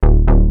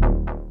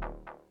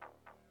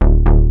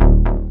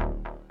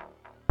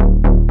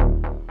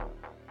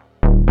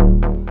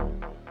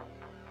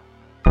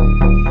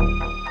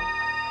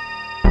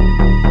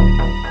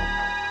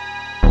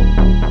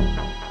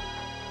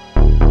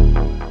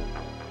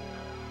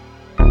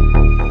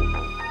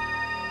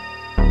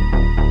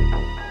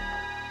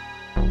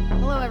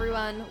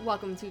everyone.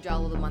 Welcome to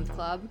Jollo the Month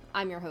Club.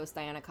 I'm your host,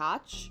 Diana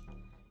Koch.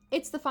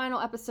 It's the final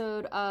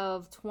episode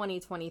of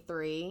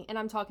 2023, and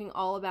I'm talking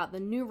all about the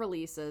new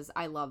releases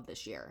I love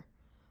this year,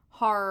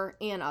 horror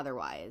and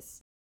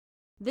otherwise.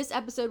 This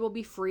episode will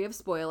be free of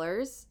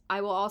spoilers.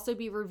 I will also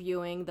be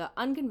reviewing the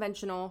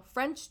unconventional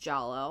French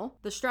Jollo,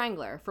 The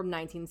Strangler from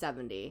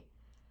 1970.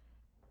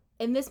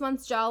 In this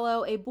month's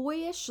Jollo, a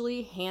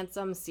boyishly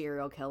handsome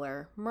serial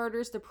killer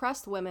murders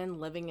depressed women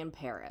living in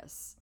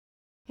Paris.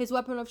 His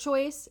weapon of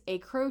choice, a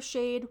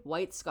crocheted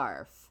white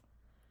scarf.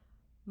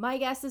 My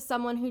guest is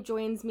someone who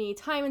joins me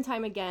time and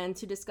time again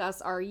to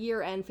discuss our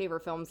year-end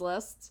favorite films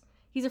list.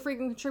 He's a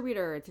frequent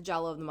contributor to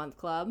Jollo of the Month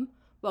Club.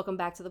 Welcome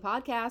back to the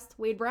podcast,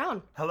 Wade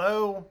Brown.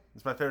 Hello.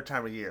 It's my favorite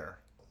time of year.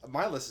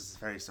 My list is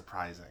very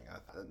surprising.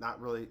 I'm not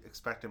really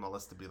expecting my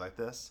list to be like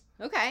this.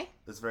 Okay.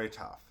 It's very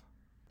tough.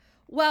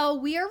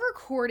 Well, we are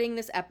recording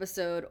this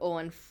episode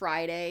on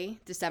Friday,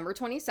 December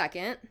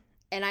 22nd,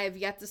 and I have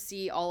yet to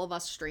see All of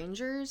Us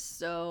Strangers,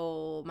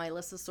 so my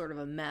list is sort of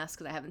a mess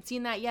because I haven't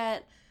seen that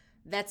yet.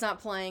 That's not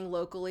playing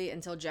locally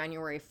until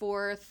January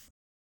 4th.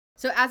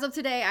 So as of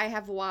today, I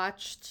have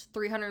watched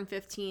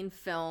 315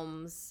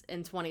 films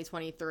in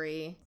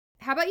 2023.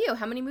 How about you?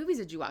 How many movies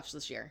did you watch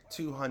this year?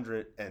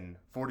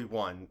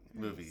 241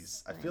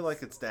 movies. Nice. I feel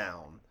like it's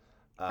down.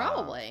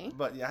 Probably.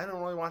 But yeah, I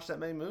don't really watch that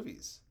many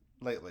movies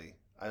lately.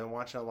 I've been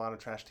watching a lot of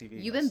trash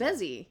TV. You've been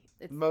busy.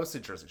 Mostly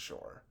Jersey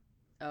Shore.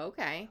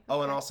 Okay.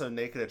 Oh, and also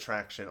Naked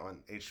Attraction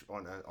on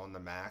the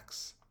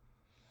Max.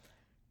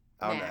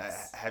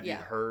 Max. Have you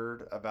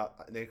heard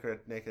about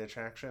Naked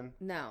Attraction?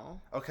 No.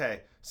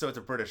 Okay, so it's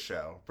a British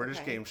show,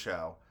 game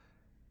show.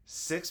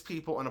 6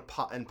 people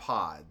in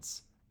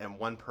pods and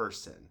 1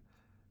 person.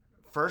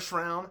 First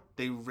round,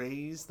 they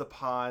raise the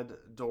pod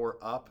door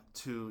up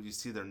to, you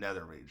see their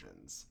nether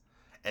regions.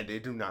 And they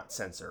do not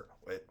censor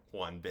it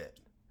one bit.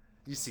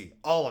 You see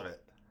all of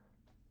it.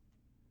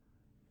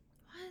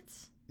 What?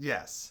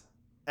 Yes.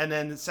 And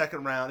then the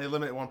second round, they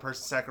eliminate 1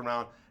 person. Second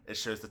round, it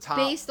shows the top.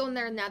 Based on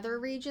their nether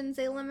regions,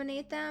 they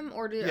eliminate them?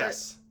 Or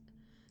yes.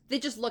 They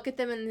just look at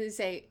them and they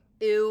say,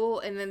 ew,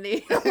 and then they...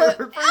 Pretty oh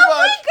much.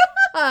 my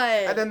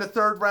God! And then the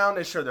third round,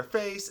 they show their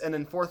face. And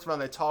then 4th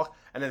round, they talk.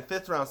 And then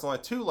 5th round, it's only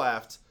 2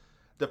 left.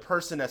 The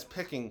person that's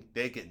picking,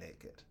 they get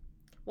naked.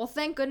 Well,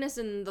 thank goodness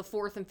in the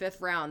 4th and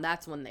 5th round,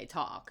 that's when they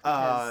talk.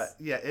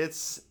 Yeah,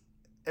 it's...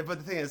 But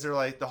the thing is, they're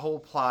like, the whole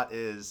plot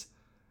is...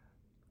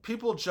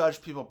 People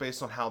judge people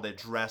based on how they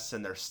dress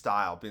and their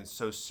style, being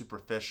so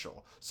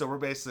superficial. So we're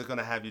basically going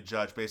to have you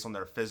judge based on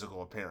their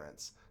physical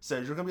appearance. So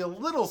you're going to be a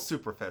little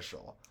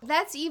superficial.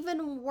 That's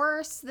even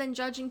worse than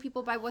judging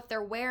people by what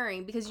they're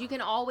wearing, because you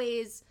can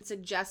always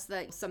suggest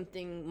that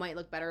something might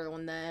look better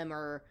on them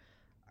or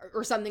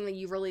something that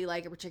you really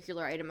like, a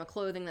particular item of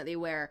clothing that they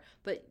wear,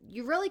 but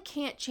you really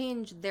can't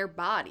change their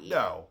body.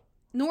 No.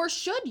 Nor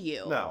should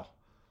you. No.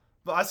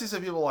 But I see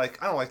some people like,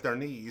 I don't like their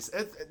knees.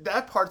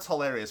 That part's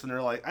hilarious when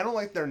they're like, I don't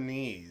like their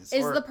knees.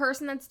 Is the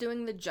person that's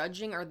doing the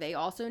judging, are they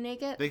also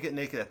naked? They get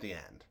naked at the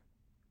end.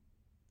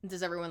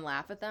 Does everyone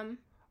laugh at them?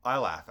 I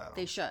laugh at them.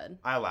 They should.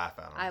 I laugh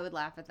at them. I would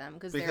laugh at them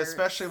because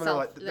especially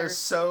when they're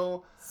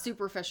so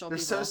superficial. They're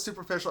so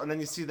superficial, and then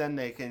you see them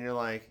naked, and you're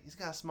like, he's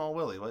got a small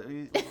willy. What?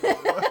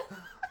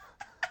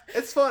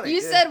 It's funny.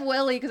 You said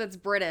willy because it's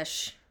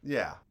British.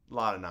 Yeah. A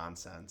lot of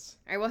nonsense.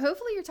 All right, well,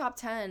 hopefully your top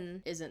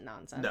 10 isn't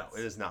nonsense. No,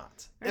 it is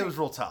not. All it was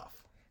real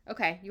tough.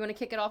 Okay, you want to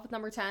kick it off with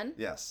number 10?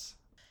 Yes.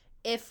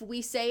 If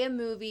we say a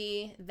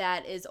movie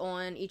that is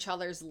on each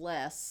other's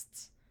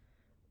list,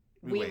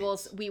 we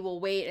will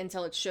wait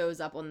until it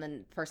shows up on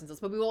the person's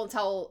list, but we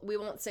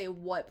won't say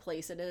what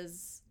place it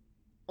is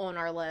on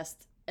our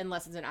list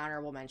unless it's an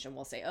honorable mention.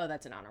 We'll say, oh,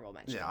 that's an honorable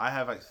mention. Yeah, I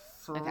have like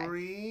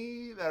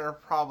 3 that are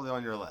probably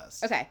on your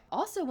list. Okay.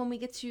 Also, when we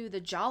get to the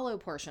Jollo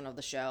portion of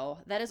the show,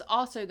 that is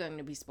also going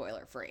to be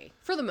spoiler-free,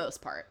 for the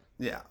most part.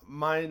 Yeah.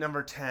 My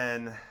number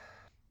 10,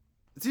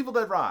 it's Evil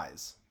Dead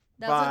Rise.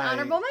 That's an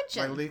honorable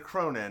mention. By Lee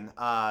Cronin.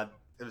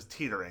 It was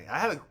teetering. I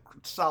had a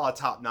solid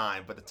top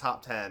 9, but the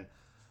top 10,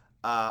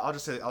 I'll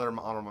just say the other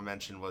honorable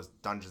mention was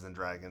Dungeons &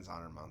 Dragons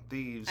Honor Among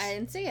Thieves. I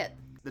didn't see it.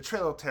 The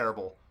trailer looked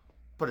terrible,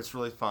 but it's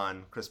really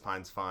fun. Chris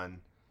Pine's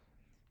fun.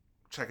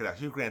 Check it out.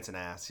 Hugh Grant's an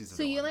ass. He's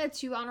so you only had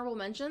 2 honorable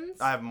mentions?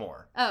 I have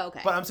more. Oh,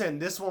 okay. But I'm saying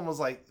this one was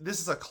like, this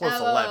is a close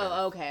 11.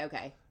 Oh,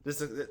 okay. This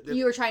is,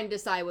 you were trying to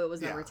decide what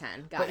was number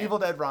 10. Got it. Evil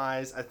Dead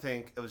Rise, I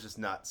think it was just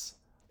nuts.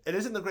 It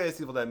isn't the greatest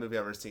Evil Dead movie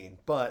I've ever seen,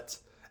 but,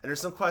 and there's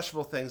some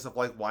questionable things of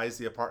like, why is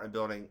the apartment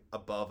building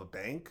above a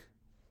bank?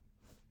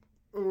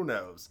 Who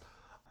knows?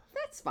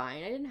 That's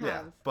fine. I didn't have...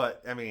 Yeah,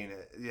 but, I mean,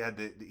 you had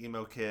the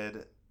emo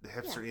kid, the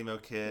hipster emo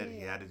kid. Yeah.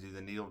 He had to do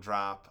the needle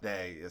drop.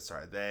 They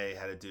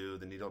had to do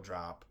the needle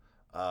drop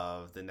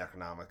of the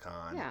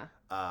Necronomicon.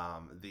 Yeah.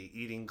 The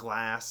eating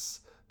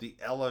glass, the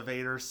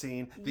elevator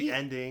scene, the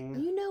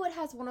ending. You know it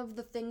has one of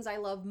the things I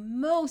love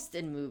most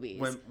in movies.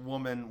 When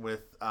woman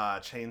with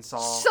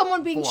chainsaw.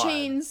 Someone being blood.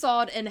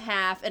 chainsawed in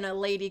half and a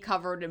lady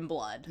covered in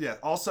blood. Yeah.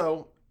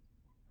 Also,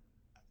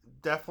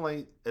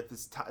 definitely, if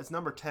it's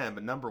number 10,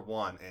 but number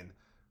 1 and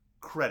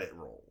credit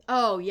roll.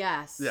 Oh,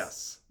 yes.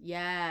 Yes.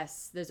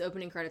 Yes. Those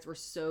opening credits were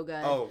so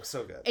good. Oh,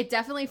 so good. It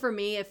definitely, for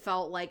me, it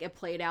felt like it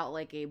played out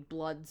like a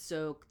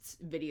blood-soaked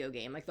video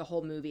game. Like the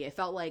whole movie. It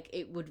felt like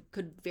it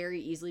could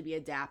very easily be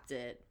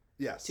adapted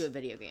to a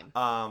video game.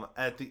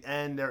 At the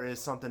end, there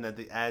is something that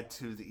they add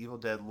to the Evil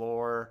Dead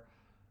lore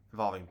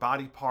involving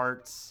body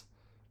parts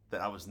that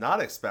I was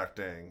not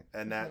expecting.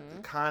 And that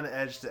kind of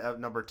edged to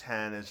number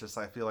 10. It's just,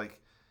 I feel like,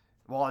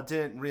 while it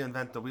didn't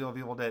reinvent the wheel of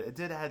Evil Dead, it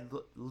did add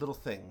little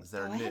things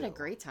that are new. I had a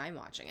great time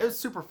watching it. It was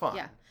super fun.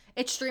 Yeah.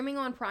 It's streaming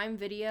on Prime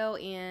Video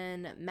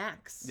and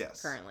Max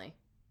currently.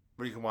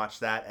 Where you can watch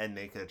that and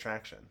Naked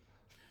Attraction.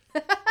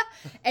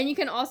 And you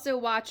can also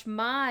watch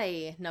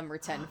my number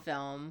 10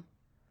 film,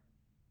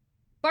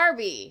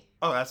 Barbie.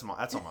 Oh, that's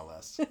on my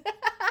list.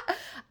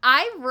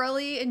 I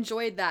really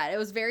enjoyed that. It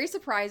was very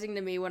surprising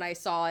to me when I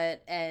saw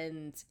it,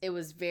 and it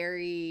was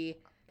very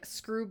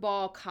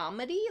screwball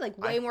comedy, like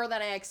way more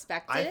than I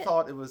expected. I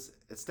thought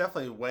it's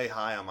definitely way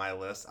high on my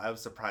list. I was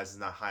surprised it's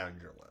not high on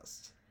your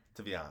list,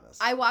 to be honest.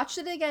 I watched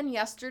it again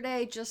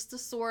yesterday just to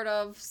sort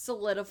of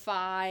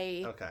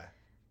solidify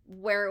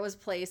where it was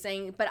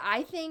placing, but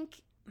I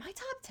think my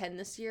top 10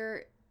 this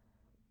year,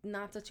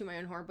 not to toot my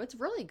own horn, but it's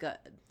really good.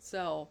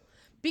 So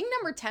being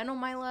number 10 on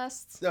my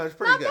list, no, it's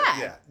pretty good.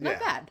 Bad. Not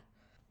bad.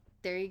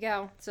 There you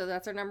go. So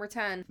that's our number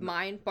 10.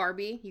 Mine,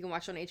 Barbie. You can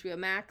watch it on HBO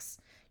Max.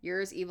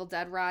 Yours, Evil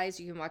Dead Rise.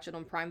 You can watch it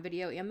on Prime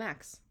Video and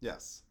Max.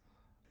 Yes.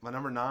 My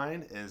number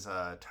 9 is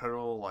a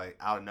total, like,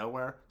 out of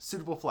nowhere,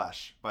 Suitable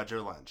Flesh by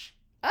Joe Lynch.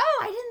 Oh,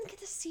 I didn't get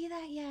to see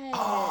that yet.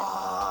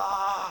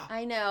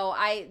 I know.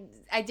 I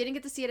didn't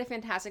get to see it at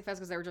Fantastic Fest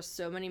because there were just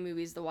so many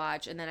movies to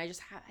watch, and then I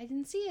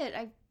didn't see it.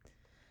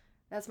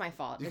 That's my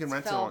fault. You can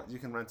rent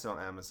it on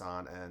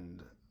Amazon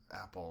and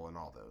Apple and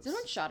all those. Is it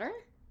on Shudder?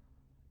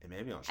 It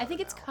may be on Shudder. I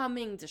think it's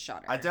coming to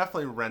Shudder. I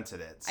definitely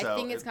rented it. So I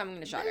think it's coming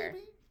to Shudder.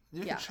 Maybe.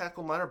 You can check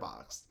on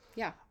Letterboxd.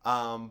 Yeah.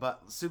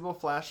 But Suitable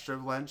Flesh, Joe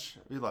Lynch.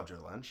 We love Joe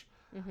Lynch.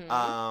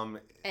 Mm-hmm.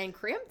 And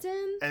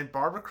Crampton. And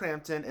Barbara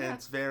Crampton. And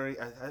it's very,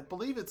 I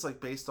believe it's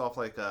like based off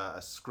like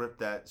a script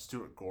that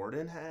Stuart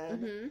Gordon had,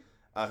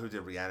 who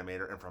did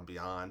Reanimator and From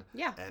Beyond.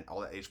 Yeah. And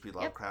all that H.P.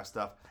 Lovecraft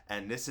stuff.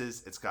 And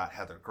it's got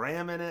Heather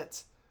Graham in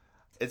it.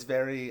 It's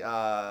very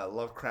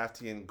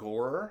Lovecraftian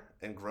gore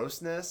and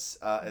grossness.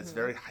 It's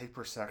very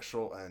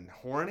hypersexual and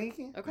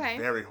horny. Okay.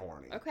 Very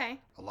horny. Okay.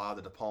 A lot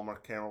of the De Palma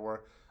camera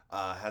work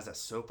has that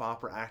soap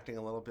opera acting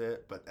a little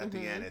bit, but at the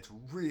end, it's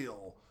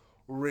real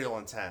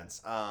intense.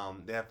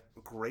 They have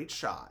a great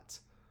shot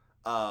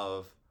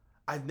of...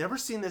 I've never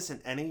seen this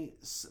in any...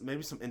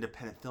 Maybe some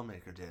independent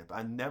filmmaker did, but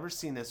I've never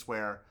seen this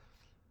where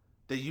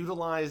they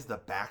utilize the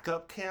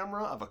backup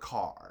camera of a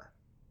car.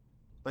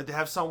 Like they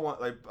have someone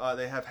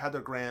they have Heather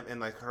Graham in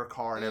like her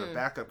car and they have a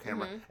backup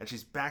camera and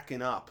she's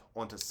backing up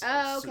onto.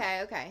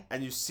 Okay.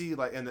 And you see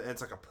like and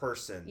it's like a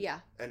person. Yeah.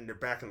 And they're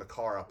backing the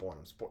car up on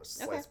him.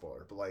 Slight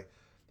spoiler, but like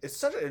it's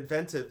such an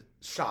inventive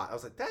shot. I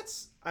was like,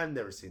 I've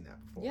never seen that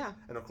before. Yeah.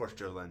 And of course,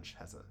 Joe Lynch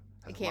has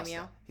a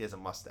cameo. Mustache. He has a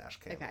mustache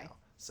cameo. Okay.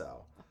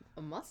 So.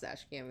 A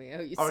mustache cameo,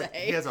 you say?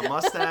 He has a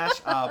mustache.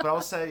 But I will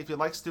say, if you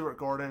like Stuart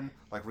Gordon,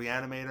 like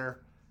Reanimator,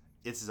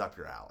 it's up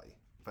your alley.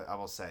 But I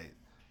will say.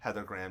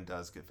 Heather Graham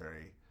does get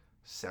very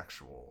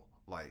sexual,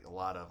 like a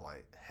lot of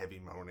like heavy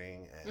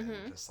moaning and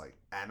just like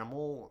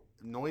animal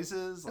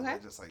noises. Okay.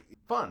 Like, just like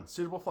fun,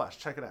 Suitable Flesh.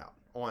 Check it out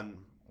on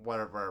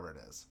wherever it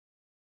is.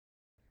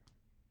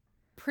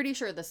 Pretty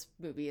sure this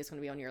movie is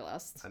going to be on your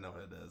list. I know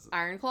it is.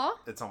 Iron Claw?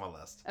 It's on my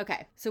list.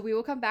 Okay, so we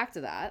will come back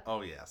to that.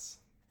 Oh yes.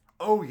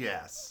 Oh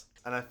yes.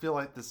 And I feel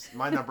like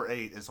my number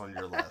 8 is on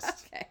your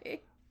list.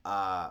 Okay.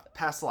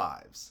 Past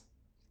Lives.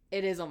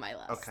 It is on my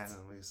list. Okay, then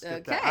we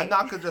skip that. I'm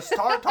not going to just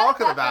start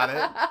talking about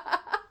it.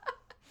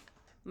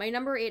 My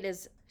number 8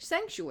 is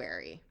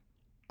Sanctuary.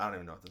 I don't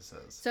even know what this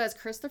is. So it's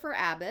Christopher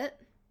Abbott.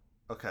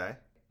 Okay.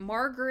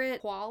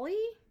 Margaret Qualley.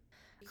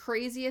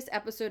 Craziest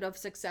episode of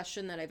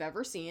Succession that I've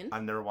ever seen.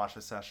 I've never watched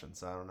Succession,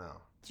 so I don't know.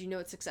 Do you know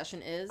what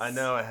Succession is? I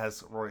know it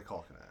has Rory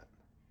Culkin in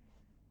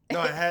it.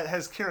 No, it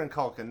has Kieran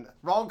Culkin.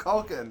 Wrong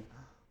Culkin.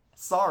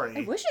 Sorry.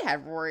 I wish it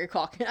had Rory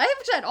Culkin. I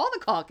wish it had all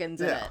the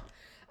Culkins in it.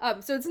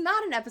 So it's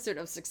not an episode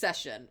of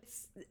Succession.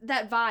 It's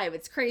that vibe.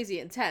 It's crazy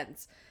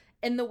intense.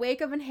 In the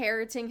wake of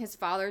inheriting his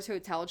father's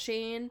hotel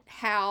chain,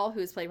 Hal,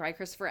 who's played by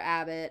Christopher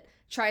Abbott,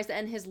 tries to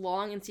end his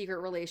long and secret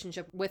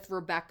relationship with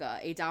Rebecca,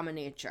 a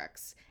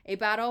dominatrix. A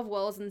battle of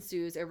wills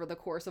ensues over the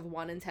course of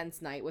one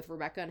intense night, with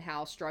Rebecca and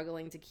Hal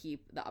struggling to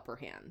keep the upper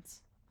hand.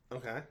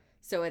 Okay.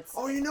 So it's...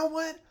 Oh, you know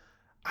what?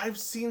 I've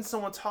seen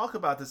someone talk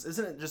about this.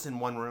 Isn't it just in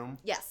one room?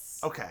 Yes.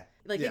 Okay.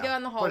 Like, they go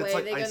in the hallway,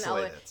 they go in the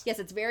elevator. Yes,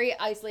 it's very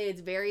isolated,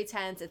 it's very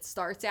tense. It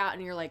starts out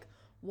and you're like,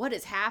 what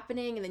is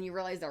happening? And then you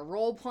realize they're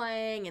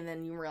role-playing, and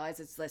then you realize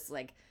it's this,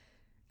 like...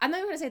 I'm not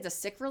even going to say it's a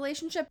sick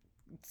relationship.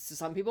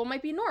 Some people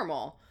might be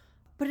normal.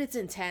 But it's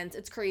intense.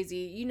 It's crazy.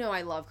 You know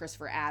I love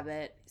Christopher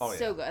Abbott. Oh,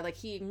 so good. Like,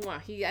 he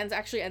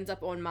actually ends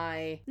up on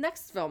my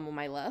next film on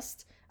my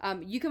list.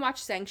 You can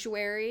watch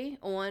Sanctuary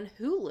on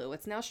Hulu.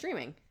 It's now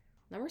streaming.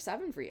 Number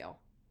 7 for you.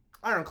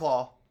 Iron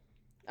Claw.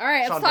 All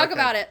right, let's talk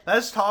about it.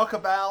 Let's talk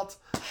about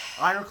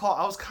Iron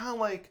Claw. I was kind of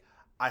like,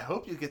 I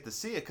hope you get to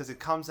see it because it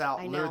comes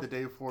out literally the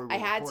day before we I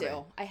had recording.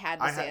 to. I had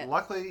to see it.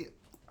 Luckily,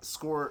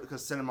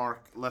 because Cinemark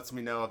lets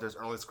me know if there's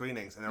early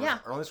screenings, and there was an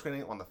early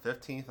screening on the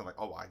 15th. I'm like,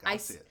 oh, I gotta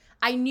see it.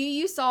 I knew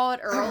you saw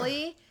it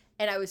early,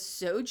 and I was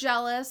so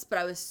jealous, but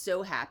I was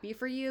so happy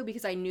for you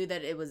because I knew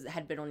that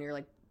had been on your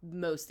like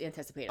most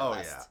anticipated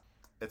list. Oh yeah,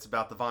 it's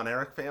about the Von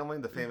Erich family,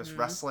 the famous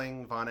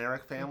wrestling Von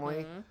Erich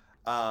family.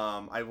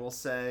 I will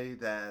say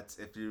that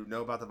if you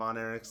know about the Von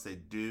Erichs, they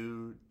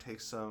do take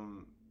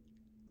some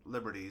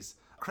liberties.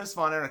 Chris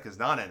Von Erich is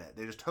not in it.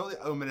 They just totally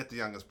omitted the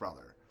youngest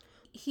brother.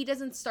 He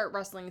doesn't start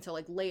wrestling until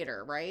like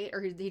later, right?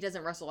 Or he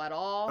doesn't wrestle at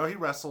all? Oh, he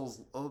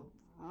wrestles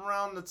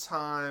around the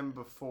time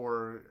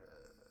before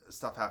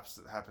stuff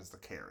happens to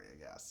Carrie,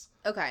 I guess.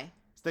 Okay.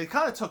 So they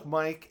kind of took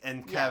Mike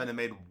and Kevin and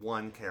made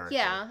one character.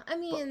 Yeah, I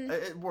mean...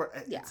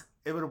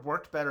 It would have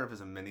worked better if it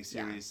was a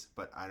miniseries,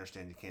 but I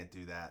understand you can't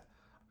do that.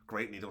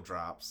 Great needle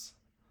drops.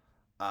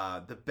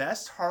 The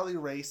best Harley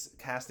Race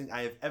casting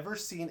I have ever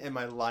seen in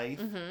my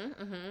life.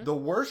 The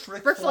worst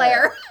Ric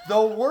Flair.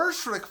 The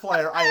worst Ric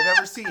Flair I have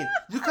ever seen.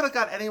 You could have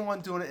got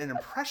anyone doing an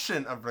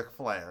impression of Ric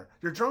Flair.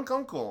 Your drunk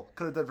uncle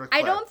could have done Ric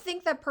Flair. I don't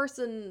think that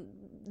person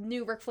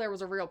knew Ric Flair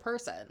was a real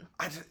person.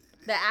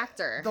 The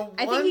actor.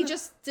 I think he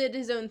just did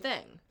his own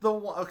thing. They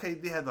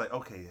had you have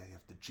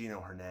the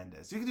Gino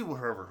Hernandez. You can do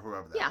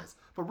whoever that is.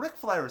 But Ric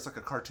Flair is like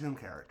a cartoon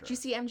character. Did you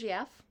see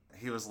MGF?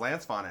 He was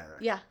Lance Von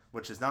Erich. Yeah.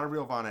 Which is not a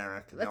real Von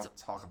Erich. They don't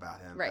talk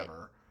about him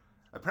ever.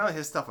 Apparently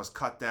his stuff was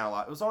cut down a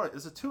lot. It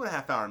was a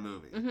 2.5 hour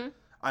movie.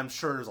 I'm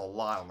sure there's a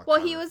lot on the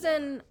Well, he was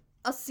in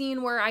a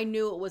scene where I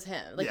knew it was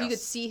him. Like you could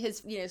see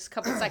his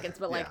couple seconds,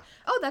 but like,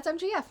 oh, that's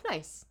MGF.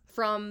 Nice.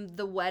 From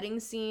the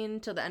wedding scene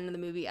to the end of the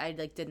movie, I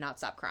like did not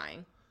stop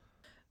crying.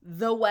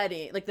 The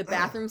wedding, like the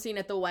bathroom scene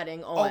at the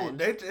wedding.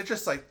 It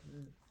just like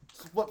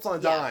flips on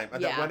a dime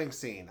at that wedding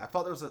scene. I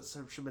thought there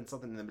should have been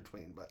something in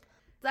between, but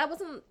that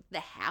wasn't the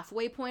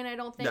halfway point. I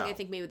don't think. No. I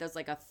think maybe there's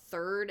like a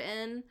third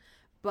in,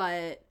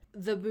 but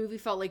the movie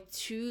felt like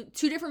two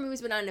different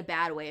movies, but not in a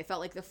bad way. It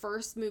felt like the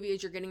first movie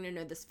is you're getting to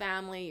know this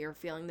family, you're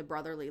feeling the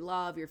brotherly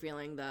love, you're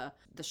feeling the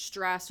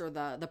stress or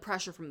the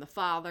pressure from the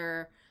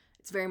father.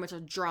 It's very much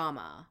a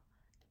drama.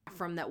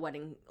 From that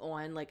wedding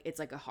on, like it's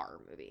like a horror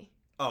movie.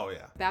 Oh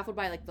yeah. Baffled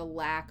by like the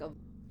lack of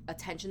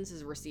attention this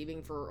is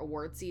receiving for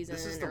award season.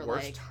 This is the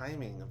worst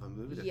timing of a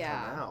movie to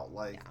come out.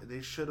 Like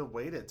they should have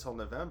waited till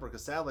November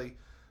because sadly,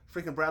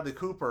 freaking Bradley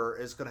Cooper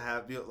is going to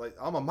have like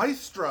I'm a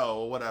maestro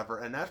or whatever,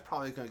 and that's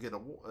probably going to get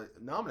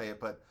nominated.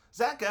 But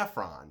Zac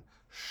Efron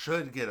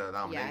should get a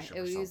nomination.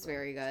 Yeah, it was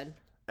very good.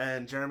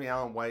 And Jeremy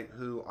Allen White,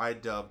 who I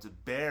dubbed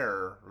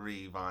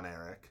Barry Von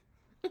Erich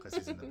because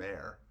he's in The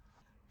Bear.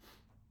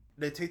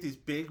 They take these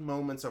big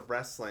moments of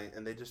wrestling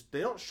and they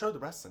don't show the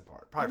wrestling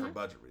part, probably for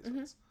budget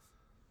reasons.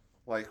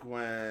 Like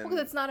when... Because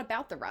it's not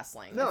about the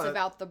wrestling. No, it's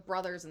about the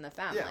brothers and the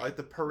family. Yeah, like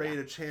the Parade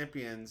of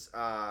Champions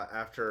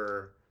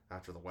after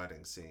the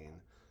wedding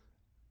scene.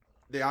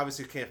 They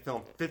obviously can't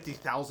film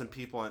 50,000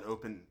 people in an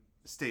open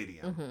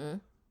stadium.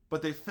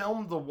 But they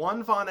filmed the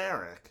one Von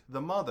Erich,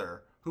 the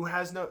mother, who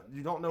has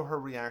you don't know her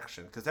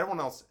reaction. Because everyone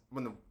else,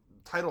 when the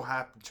title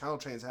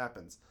change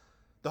happens,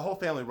 the whole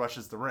family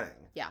rushes the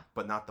ring. Yeah.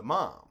 But not the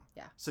mom.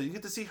 Yeah. So you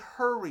get to see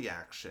her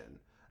reaction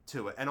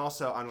to it. And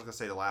also, I'm just going to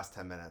say the last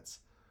 10 minutes.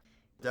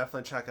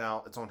 Definitely check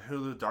out. It's on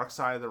Hulu, Dark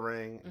Side of the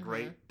Ring.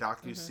 Great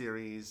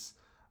docuseries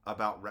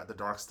about the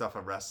dark stuff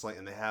of wrestling.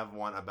 And they have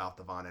one about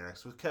the Von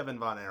Erichs with Kevin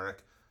Von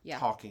Erich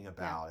talking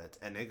about it.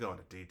 And they go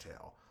into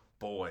detail.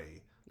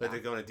 Boy. Like they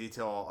go into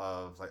detail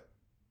of like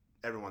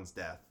everyone's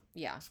death.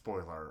 Yeah.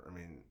 Spoiler. I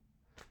mean,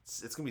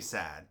 it's going to be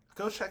sad.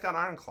 Go check out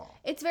Iron Claw.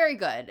 It's very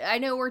good. I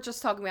know we're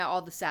just talking about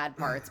all the sad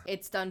parts.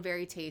 It's done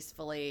very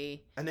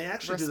tastefully. And they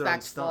actually do their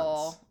own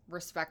stunts.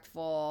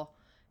 Respectful.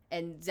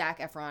 And Zac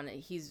Efron,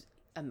 he's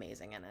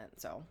amazing in it.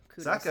 So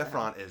kudos Zac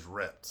Efron is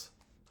ripped.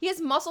 He has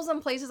muscles in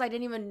places I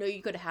didn't even know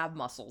you could have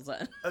muscles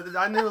in.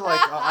 I knew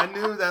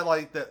that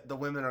like the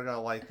women are going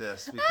to like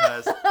this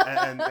because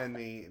and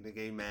the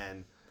gay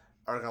men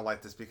are going to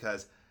like this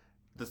because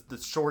the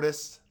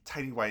shortest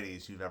tighty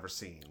whities you've ever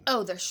seen.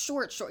 Oh, they're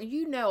short.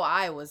 You know,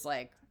 I was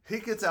like. He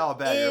gets out of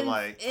bed. You're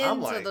like,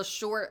 I'm like the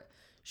short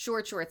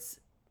shorts.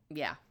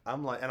 Yeah.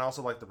 I'm like, and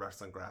also like the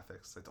wrestling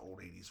graphics, like the old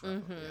 80s.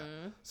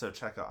 Yeah. So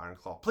check out Iron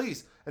Claw,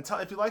 please, and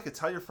if you like it,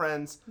 tell your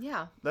friends.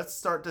 Yeah. Let's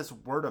start this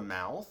word of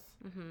mouth.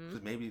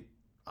 Maybe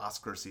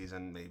Oscar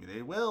season, maybe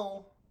they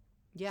will.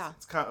 Yeah.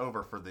 It's kind of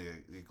over for the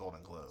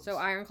Golden Globes. So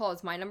Iron Claw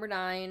is my number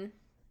 9.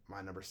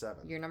 My number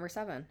 7. Your number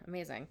 7.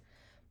 Amazing.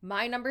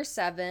 My number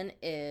 7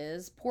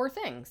 is Poor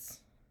Things.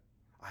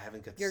 I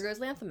haven't get. Yorgos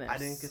Lanthimos. I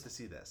didn't get to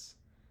see this.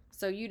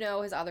 So you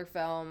know his other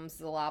films,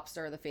 The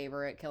Lobster, The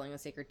Favorite, Killing a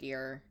Sacred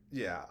Deer.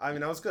 Yeah, I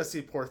mean, I was gonna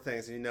see Poor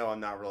Things, and I'm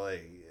not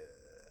really,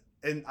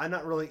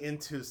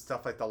 into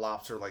stuff like The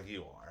Lobster like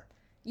you are.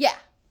 Yeah,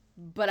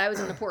 but I was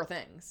into Poor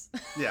Things.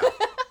 Yeah,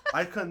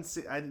 I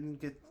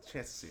didn't get a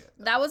chance to see it.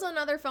 That was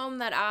another film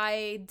that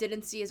I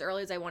didn't see as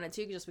early as I wanted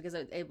to, just because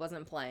it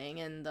wasn't playing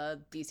in the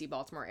DC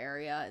Baltimore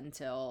area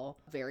until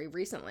very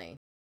recently.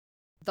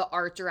 The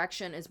art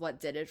direction is what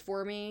did it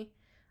for me.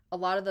 A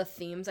lot of the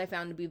themes I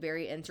found to be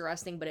very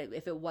interesting, but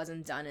if it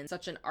wasn't done in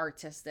such an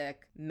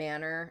artistic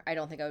manner, I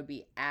don't think I would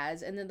be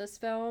as into this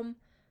film.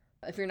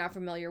 If you're not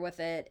familiar with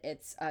it,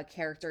 it's a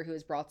character who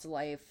is brought to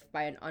life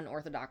by an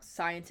unorthodox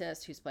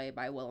scientist who's played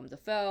by Willem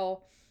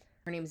Dafoe.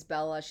 Her name's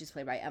Bella. She's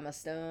played by Emma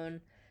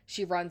Stone.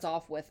 She runs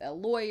off with a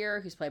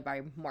lawyer who's played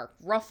by Mark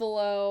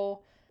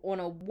Ruffalo on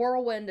a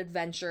whirlwind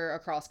adventure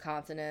across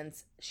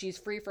continents. She's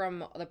free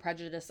from the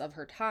prejudice of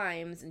her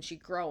times, and she's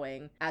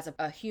growing as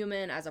a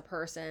human, as a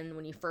person.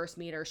 When you first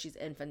meet her, she's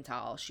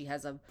infantile. She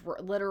has a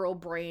literal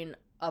brain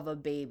of a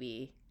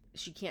baby.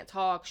 She can't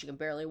talk, she can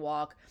barely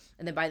walk,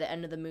 and then by the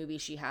end of the movie,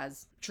 she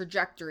has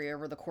trajectory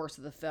over the course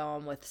of the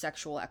film with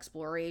sexual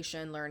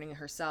exploration, learning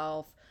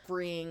herself,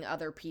 freeing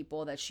other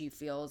people that she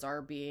feels are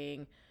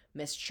being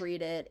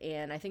mistreated,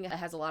 and I think it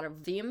has a lot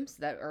of themes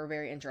that are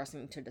very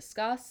interesting to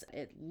discuss.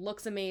 It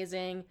looks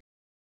amazing.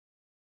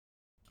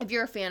 If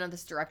you're a fan of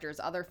this director's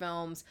other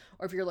films,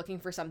 or if you're looking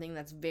for something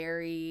that's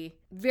very,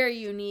 very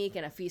unique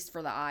and a feast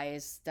for the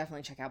eyes,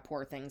 definitely check out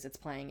Poor Things. It's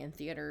playing in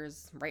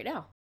theaters right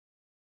now.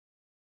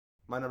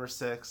 My number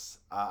 6,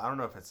 I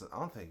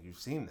don't think you've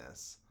seen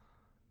this.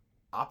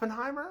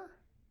 Oppenheimer?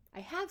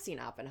 I have seen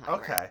Oppenheimer.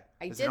 Okay.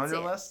 Is it on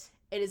your list?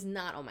 It is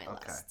not on my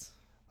list.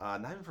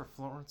 Not even for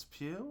Florence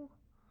Pugh?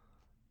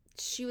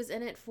 She was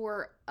in it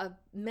for a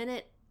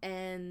minute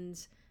and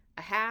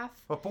a half.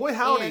 But boy,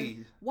 howdy.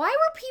 And why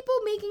were people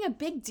making a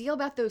big deal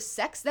about those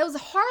sex? That was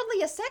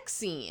hardly a sex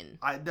scene.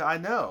 I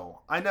know.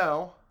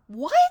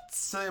 What?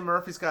 Cillian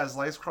Murphy's got his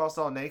legs crossed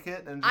all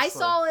naked. And I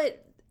saw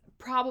it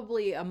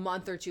probably a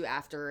month or two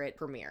after it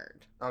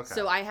premiered. Okay.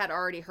 So I had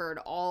already heard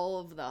all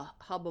of the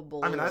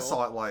hubbubaloo. I mean, I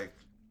saw it like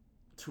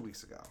 2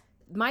 weeks ago.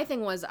 My thing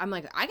was, I'm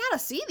like, I gotta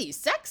see these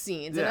sex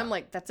scenes. Yeah. And I'm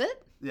like, that's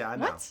it? Yeah, I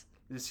know. What?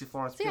 Did you see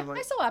Florence Pugh? Pugh?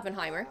 I saw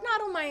Oppenheimer.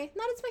 Not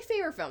it's my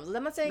favorite films.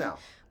 I'm not saying,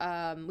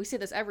 no. We say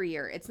this every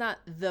year. It's not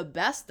the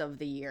best of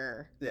the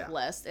year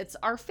list. It's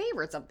our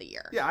favorites of the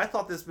year. Yeah, I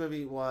thought this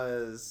movie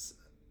was,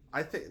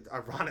 I think,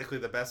 ironically,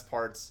 the best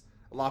parts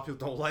a lot of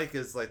people don't like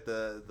is like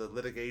the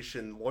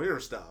litigation lawyer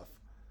stuff.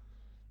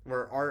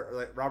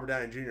 Where Robert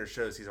Downey Jr.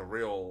 shows he's a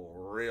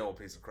real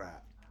piece of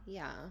crap.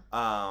 Yeah.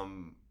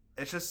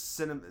 It's just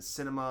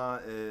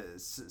cinema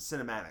is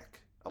cinematic.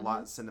 A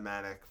lot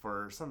cinematic.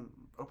 For some,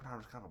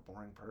 Oppenheimer's kind of a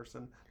boring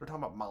person. They're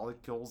talking about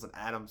molecules and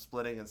atom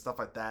splitting and stuff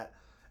like that,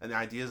 and the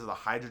ideas of the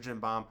hydrogen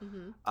bomb.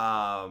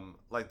 Mm-hmm.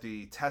 Like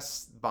the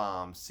test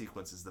bomb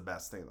sequence is the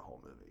best thing in the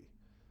whole movie.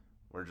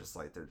 We're just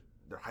like they're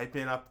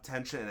hyping up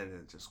tension and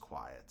it's just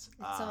quiet. It's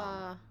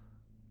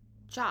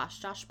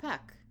Josh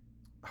Peck,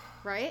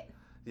 right?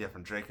 Yeah,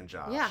 from Drake and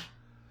Josh. Yeah.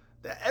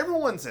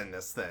 Everyone's in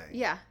this thing.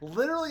 Yeah.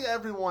 Literally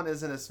everyone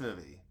is in this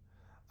movie.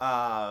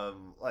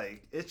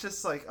 Like, it's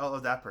just like, oh,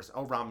 that person.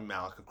 Oh, Rami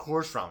Malek. Of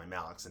course Rami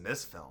Malek's in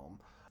this film.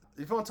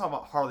 If you want to talk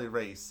about Harley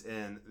Race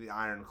in The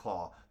Iron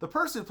Claw, the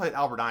person who played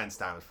Albert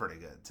Einstein was pretty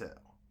good, too.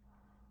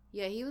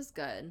 Yeah, he was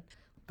good.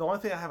 The only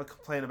thing I have a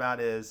complaint about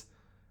is,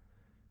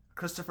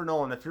 Christopher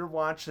Nolan, if you're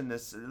watching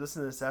this,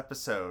 listening to this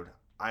episode,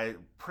 I'm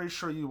pretty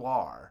sure you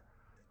are.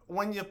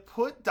 When you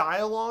put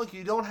dialogue,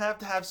 you don't have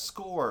to have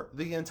score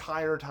the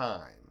entire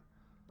time.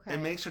 Okay.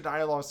 It makes your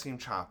dialogue seem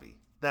choppy.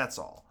 That's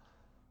all.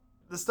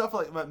 The stuff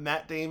like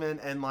Matt Damon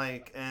and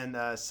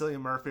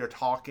Cillian Murphy are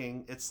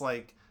talking, it's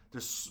like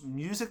there's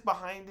music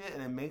behind it,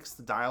 and it makes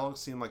the dialogue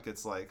seem like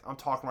it's like I'm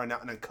talking right now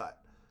and then cut.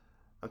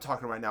 I'm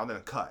talking right now and then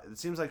a cut. It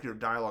seems like your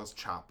dialogue's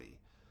choppy,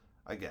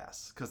 I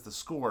guess, because the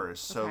score is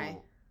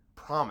so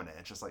prominent.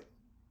 It's just like,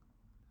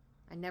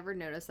 I never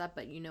noticed that,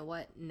 but you know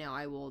what? Now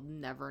I will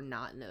never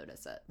not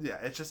notice it.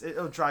 Yeah,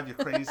 it'll drive you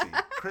crazy.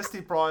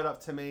 Christy brought it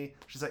up to me.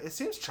 She's like, it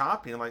seems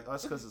choppy. I'm like, oh,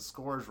 that's because the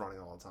score is running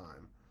all the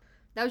time.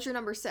 That was your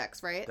number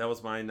 6, right? That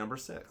was my number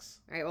 6.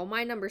 All right, well,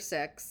 my number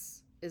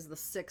 6 is the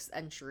 6th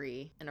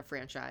entry in a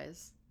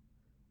franchise.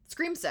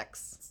 Scream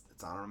 6.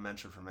 It's honorable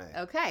mention for me.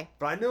 Okay.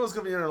 But I knew it was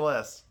going to be on your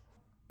list.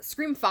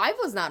 Scream 5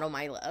 was not on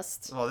my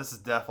list. Well, this is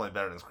definitely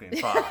better than Scream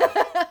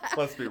 5.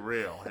 Let's be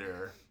real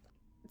here.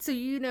 So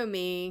you know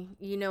me.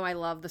 You know I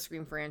love the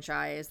Scream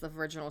franchise. The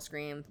original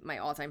Scream, my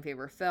all-time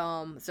favorite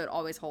film. So it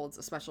always holds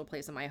a special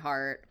place in my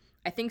heart.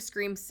 I think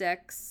Scream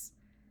 6,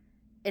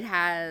 it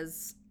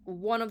has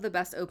one of the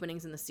best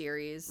openings in the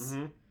series.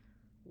 Mm-hmm.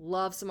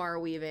 Love Samara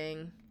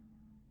Weaving.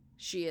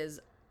 She is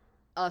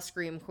a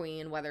Scream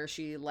queen, whether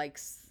she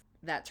likes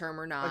that term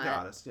or not. A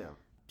goddess, yeah.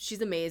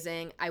 She's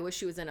amazing. I wish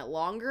she was in it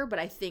longer, but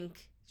I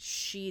think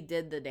she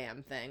did the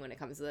damn thing when it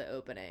comes to the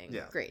opening.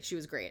 Yeah. Great. She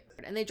was great.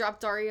 And they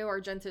dropped Dario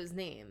Argento's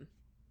name.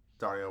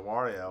 Dario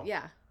Wario.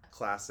 Yeah.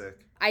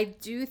 Classic. I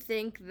do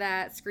think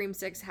that Scream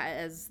 6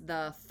 has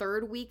the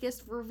third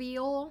weakest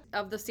reveal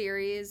of the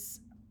series.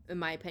 In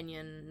my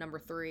opinion, number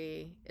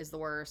 3 is the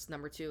worst.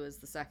 Number 2 is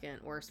the second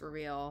worst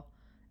reveal.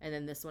 And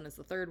then this one is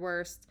the third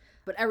worst.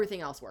 But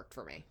everything else worked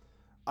for me.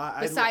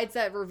 Besides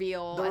that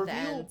reveal at the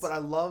end. But I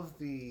love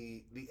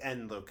the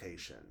end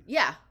location.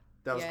 Yeah.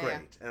 That was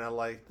great. Yeah. And I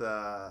like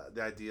the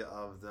idea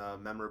of the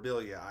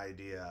memorabilia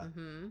idea.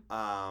 Mm-hmm.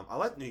 I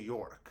like New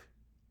York.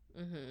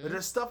 Mm-hmm. But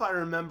there's stuff I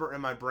remember in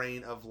my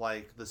brain of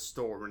like the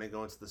store, when they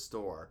go into the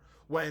store.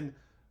 When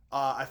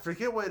I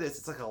forget what it is.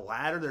 It's like a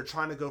ladder. They're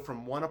trying to go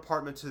from one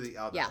apartment to the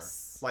other.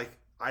 Yes. Like,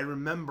 I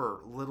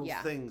remember little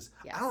things.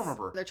 Yes. I don't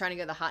remember. They're trying to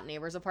go to the hot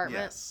neighbor's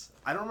apartment. Yes.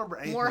 I don't remember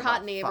anything More about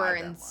hot neighbor 5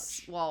 and that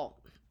much. well,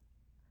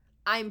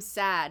 I'm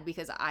sad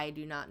because I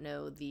do not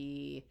know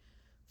the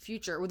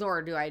future,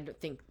 nor do I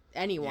think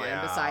anyone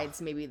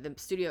besides maybe the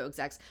studio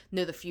execs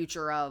know the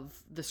future of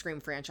the Scream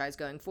franchise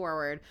going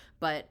forward.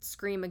 But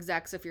Scream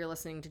execs, if you're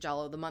listening to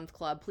Jello the Month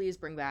Club, please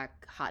bring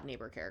back hot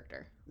neighbor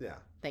character. Yeah.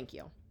 Thank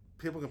you.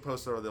 People can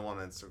post whatever they want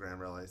on Instagram,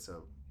 really.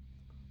 So,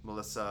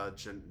 Melissa,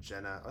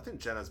 Jenna. I think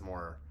Jenna's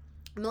more.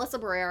 Melissa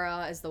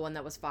Barrera is the one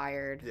that was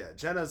fired. Yeah,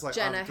 Jenna's like.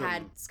 Jenna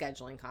had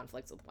scheduling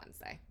conflicts with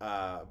Wednesday.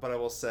 But I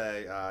will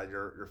say,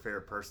 your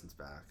favorite person's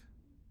back.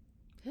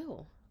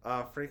 Who?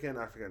 I forget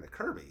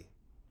Kirby.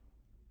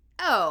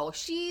 Oh,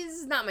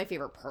 she's not my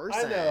favorite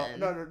person. I know.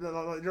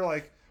 No. You're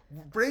like,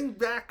 bring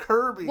back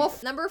Kirby. Well,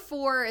 number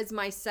 4 is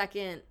my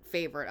second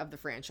favorite of the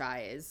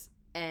franchise.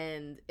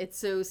 And it's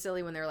so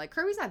silly when they're like,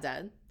 Kirby's not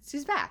dead.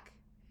 She's back.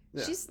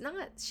 Yeah.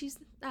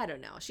 I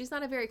don't know. She's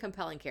not a very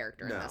compelling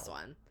character in this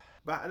one.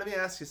 But let me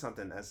ask you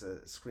something as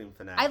a Scream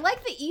fanatic. I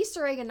like the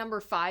Easter egg in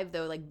number 5,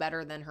 though, like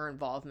better than her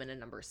involvement in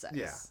number 6.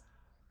 Yeah.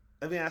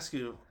 Let me ask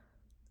you,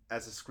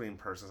 as a Scream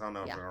person, I don't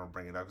know if we're going to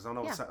bring it up, because I don't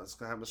know what's going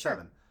to happen with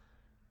 7.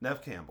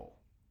 Neve Campbell.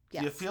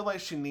 Yes. Do you feel like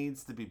she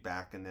needs to be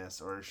back in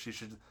this, or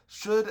should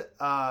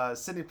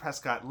Sidney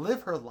Prescott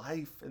live her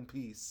life in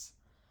peace?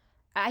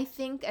 I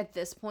think at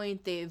this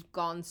point they've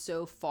gone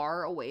so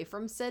far away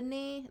from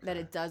Sidney that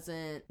it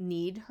doesn't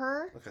need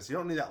her. Okay, so you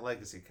don't need that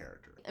legacy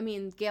character. I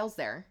mean, Gail's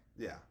there.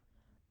 Yeah.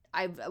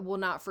 I will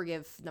not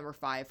forgive number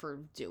 5 for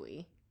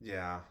Dewey.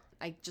 Yeah.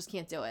 I just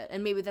can't do it.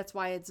 And maybe that's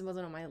why it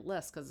wasn't on my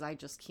list, because I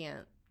just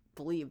can't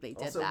believe they did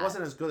that. Also, it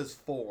wasn't as good as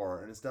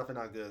 4, and it's definitely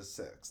not good as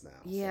 6 now.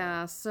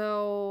 Yeah,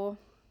 so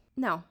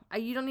no.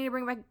 You don't need to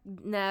bring back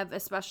Neve,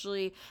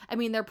 especially... I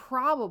mean, they're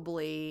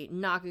probably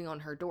knocking on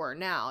her door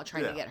now,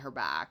 trying to get her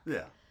back.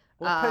 Yeah.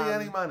 We'll pay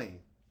any money.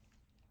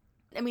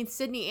 I mean,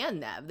 Sydney and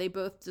Neve, they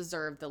both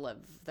deserve to live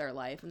their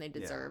life, and they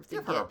deserve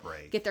to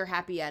get their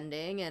happy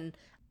ending. And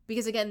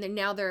because, again,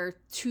 now they're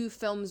 2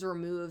 films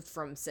removed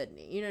from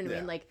Sydney. You know what I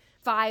mean? Like,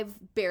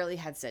 5 barely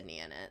had Sydney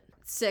in it.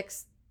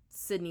 6,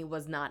 Sydney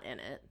was not in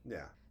it.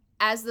 Yeah.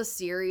 As the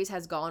series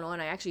has gone on,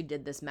 I actually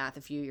did this math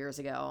a few years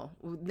ago.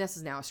 This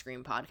is now a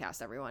Scream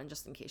podcast, everyone,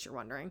 just in case you're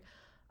wondering.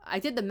 I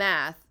did the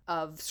math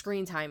of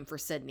screen time for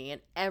Sydney,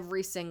 and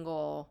every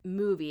single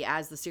movie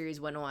as the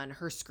series went on,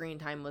 her screen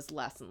time was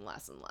less and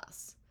less and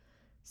less.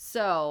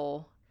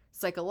 So,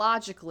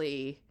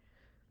 psychologically,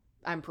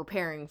 I'm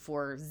preparing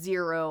for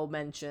 0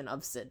 mention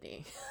of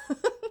Sydney.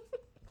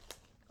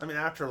 I mean,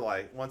 after,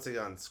 like, once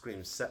again,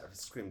 Scream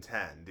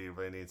 10, do you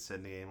really need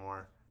Sydney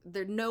anymore?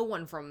 No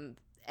one from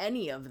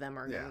any of them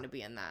are going to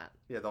be in that.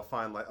 Yeah, they'll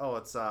find, like,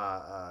 what's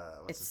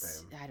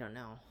his name? I don't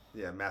know.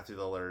 Yeah, Matthew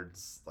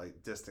Lillard's,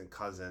 like, distant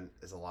cousin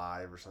is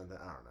alive or something.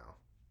 I don't know.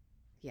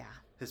 Yeah.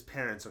 His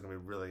parents are going to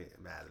be really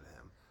mad at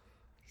him.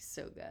 He's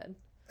so good.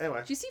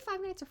 Anyway. Did you see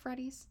Five Nights at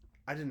Freddy's?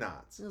 I did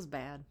not. It was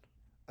bad.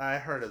 I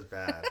heard it was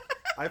bad.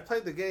 I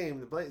played the game.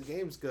 The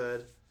game's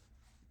good.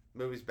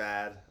 Movie's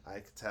bad. I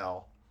could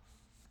tell.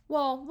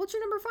 Well, what's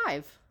your number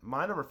 5?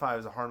 My number 5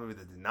 is a horror movie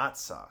that did not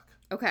suck.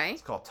 Okay.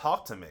 It's called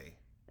Talk to Me.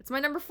 It's my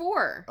number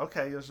 4.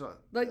 Okay. Let's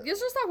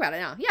just talk about it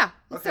now. Yeah.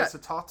 Okay, so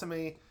Talk to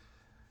Me.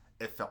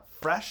 It felt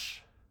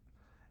fresh.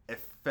 It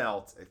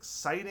felt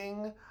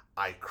exciting.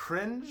 I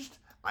cringed.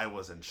 I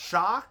was in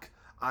shock.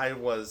 I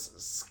was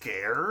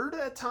scared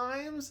at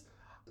times.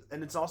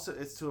 And it's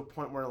to a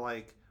point where,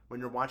 like, when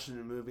you're watching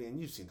a movie, and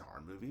you've seen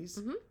horror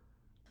movies,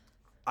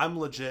 I'm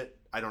legit,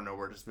 I don't know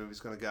where this movie's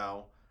going to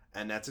go.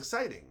 And that's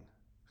exciting.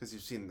 Because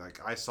you've seen, like,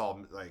 I saw,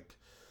 like,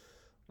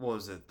 what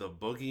was it, The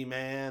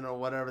Boogeyman or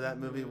whatever that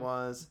movie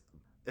was.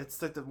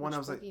 It's like the one I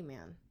was like...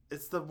 Boogeyman?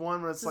 It's the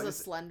one where it's like... Is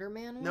the Slender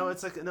Man one? No,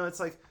 it's like...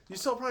 You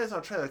still probably saw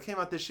a trailer. It came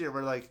out this year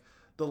where, like,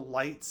 the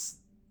lights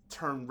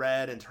turn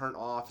red and turn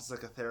off. It's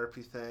like a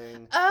therapy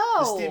thing.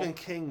 Oh! The Stephen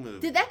King movie.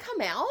 Did that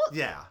come out?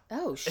 Yeah.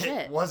 Oh, shit.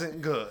 It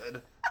wasn't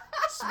good.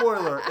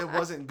 Spoiler, it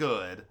wasn't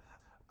good.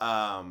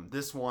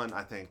 This one,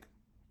 I think,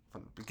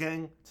 from the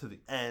beginning to the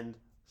end,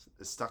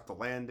 it stuck the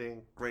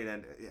landing. Great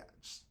end. Yeah.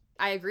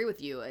 I agree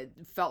with you. It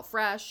felt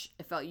fresh.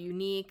 It felt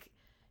unique.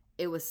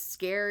 It was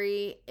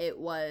scary. It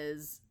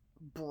was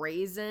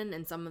brazen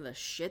in some of the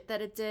shit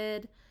that it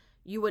did.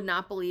 You would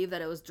not believe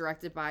that it was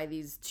directed by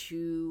these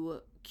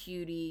 2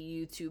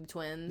 cutie YouTube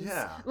twins.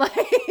 Yeah.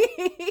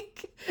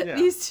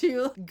 These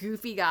 2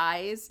 goofy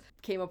guys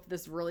came up with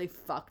this really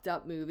fucked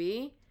up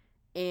movie.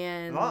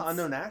 And a lot of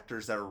unknown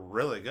actors that are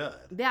really good.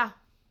 Yeah.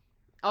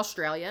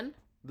 Australian.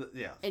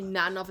 Yeah. And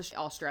not enough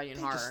Australian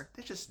horror.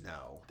 They just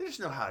know. They just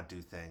know how to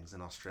do things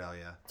in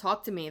Australia.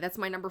 Talk to Me. That's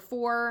my number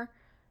 4.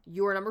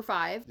 Your number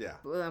 5. Yeah.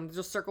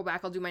 Just circle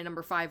back. I'll do my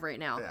number 5 right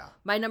now. Yeah.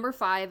 My number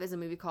 5 is a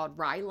movie called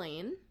Rye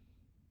Lane.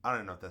 I don't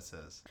even know what this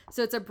is.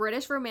 So it's a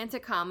British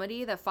romantic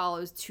comedy that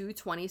follows 2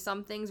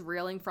 20-somethings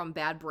reeling from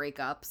bad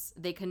breakups.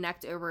 They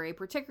connect over a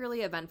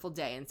particularly eventful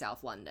day in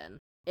South London.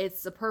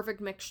 It's a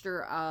perfect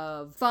mixture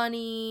of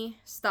funny,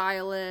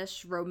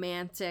 stylish,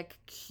 romantic,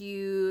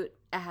 cute.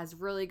 It has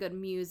really good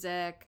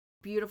music,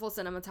 beautiful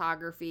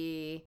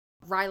cinematography.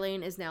 Rye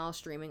Lane is now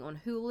streaming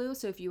on Hulu,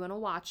 so if you want to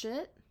watch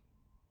it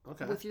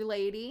with your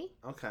lady.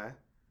 Okay.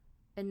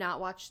 And not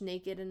watch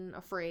Naked and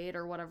Afraid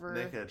or whatever.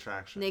 Naked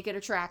Attraction. Naked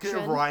Attraction.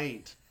 Get it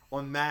right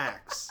on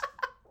Max.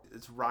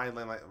 It's rye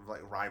like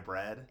rye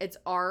bread. It's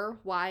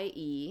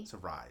RYE. It's a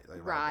rye.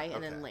 Like rye bread.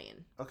 and then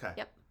Lane. Okay.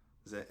 Yep.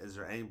 Is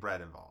there any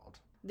bread involved?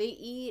 They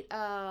eat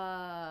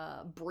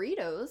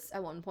burritos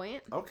at one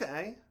point.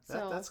 Okay.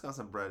 That's got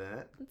some bread in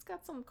it. It's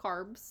got some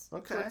carbs.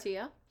 Okay.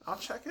 Tortilla. I'll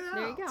check it out.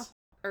 There you go.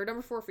 Or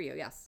number 4 for you,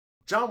 yes.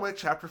 John Wick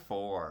Chapter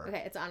 4.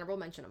 Okay, it's an honorable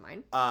mention of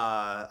mine.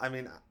 I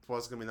mean, it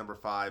was going to be number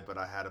 5, but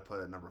I had to put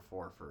it number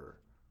 4 for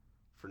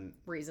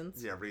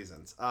reasons. Yeah,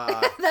 reasons.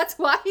 That's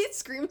why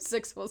Scream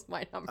 6 was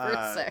my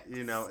number 6.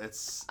 You know,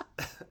 it's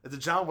a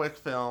John Wick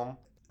film.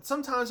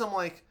 Sometimes I'm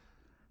like,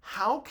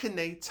 how can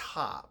they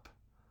top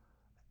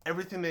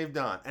everything they've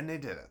done? And they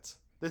did it.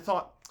 They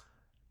thought,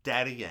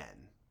 Daddy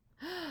Yen.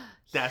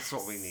 That's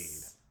what we need.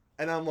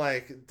 And I'm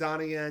like,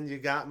 Donnie Yen, you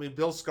got me.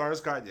 Bill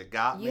Skarsgård, you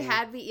got me. You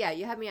had me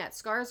at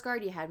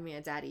Skarsgård. You had me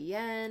at Daddy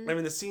Yen. I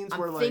mean, the scenes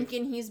where I'm like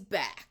thinking he's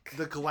back.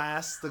 The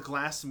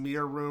glass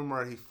mirror room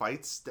where he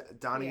fights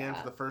Donnie Yen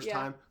for the first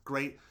time.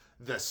 Great.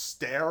 The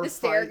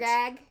stair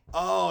gag.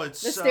 Oh,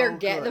 it's the so stair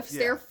good. The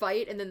stair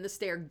fight and then the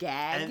stair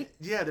gag. And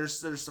yeah,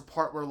 there's the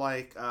part where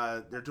like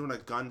they're doing a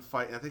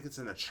gunfight, and I think it's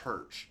in a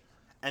church,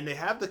 and they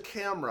have the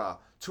camera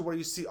to where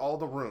you see all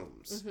the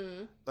rooms,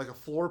 like a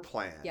floor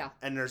plan. Yeah.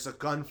 And there's a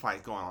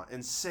gunfight going on.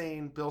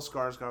 Insane. Bill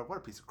Skarsgård, what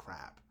a piece of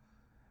crap.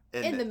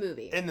 In the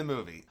movie. In the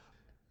movie.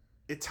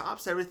 It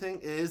tops everything.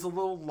 It is a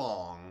little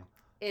long.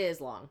 It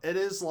is long. It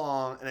is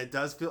long, and it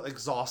does feel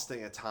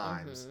exhausting at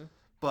times.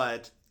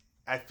 But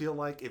I feel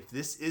like if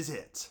this is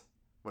it,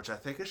 which I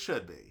think it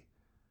should be,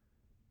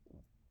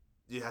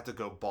 you have to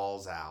go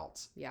balls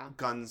out. Yeah.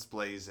 Guns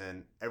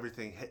blazing,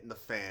 everything hitting the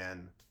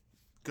fan.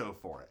 Go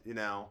for it, you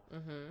know?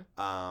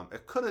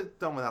 It could have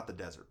done without the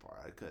desert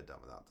part. I could have done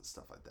without the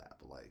stuff like that,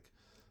 but like...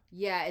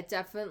 Yeah, it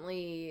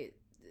definitely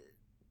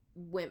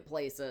went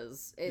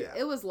places.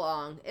 It was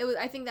long.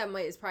 I think that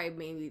is probably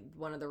maybe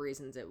one of the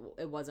reasons it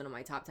wasn't in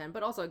my top 10.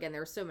 But also, again, there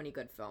were so many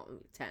good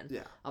films,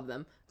 10 of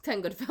them.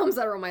 10 good films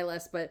that are on my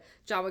list, but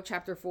John Wick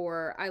Chapter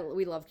 4,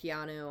 we love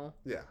Keanu.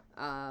 Yeah.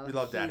 We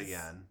love Daddy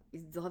Yen.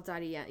 Love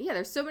Daddy Yen. Yeah,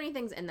 there's so many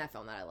things in that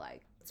film that I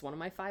like. It's one of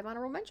my 5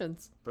 honorable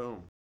mentions.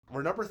 Boom.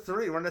 We're number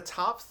 3. We're in the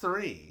top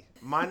 3.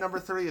 My number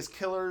 3 is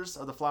Killers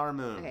of the Flower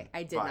Moon. Okay,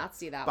 I did not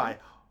see that one. By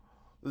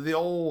the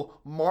old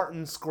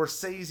Martin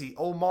Scorsese.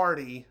 Old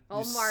Marty.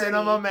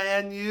 Cinema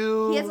man,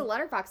 you. He has a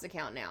Letterboxd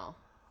account now.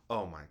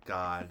 Oh my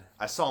God.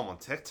 I saw him on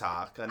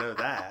TikTok. I know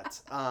that.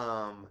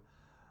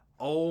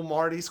 Old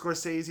Marty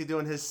Scorsese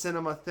doing his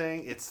cinema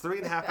thing. It's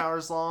 3.5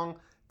 hours long.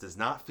 Does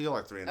not feel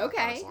like 3.5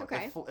 hours long.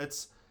 Okay.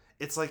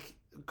 It's like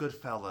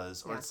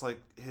Goodfellas, or it's like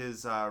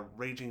his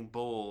Raging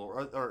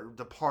Bull, or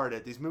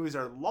Departed. These movies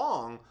are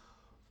long,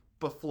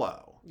 but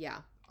flow.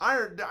 Yeah.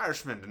 The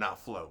Irishman did not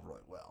flow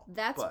really well.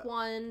 That's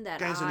one that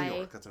Gangs of New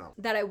York, that's another.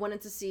 That I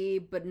wanted to see,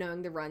 but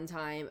knowing the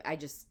runtime, I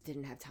just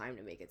didn't have time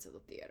to make it to the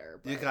theater.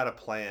 But, you got to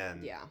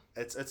plan. Yeah.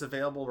 It's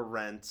available to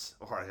rent,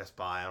 or I guess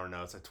buy. I don't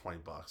know. It's like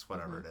 $20,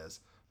 whatever it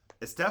is.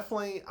 It's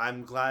definitely,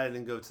 I'm glad I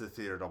didn't go to the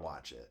theater to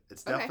watch it.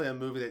 It's definitely a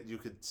movie that you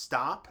could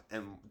stop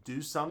and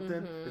do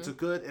something. It's a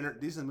good,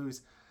 these are the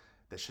movies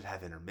that should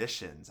have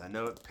intermissions. I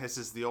know it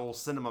pisses the old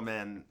cinema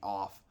man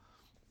off,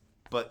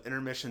 but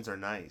intermissions are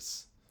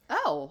nice.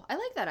 Oh, I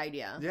like that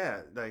idea.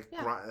 Yeah,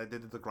 I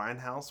did the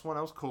Grindhouse one.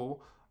 That was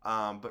cool.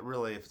 But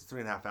really, if it's a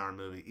 3.5 hour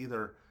movie,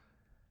 either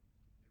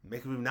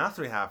make a movie not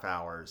 3.5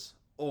 hours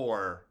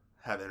or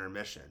have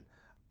intermission.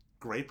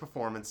 Great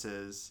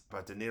performances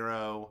by De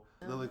Niro,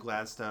 Lily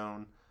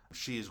Gladstone.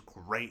 She's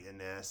great in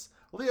this.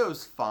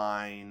 Leo's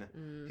fine.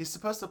 He's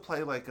supposed to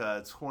play like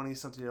a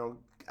 20-something-year-old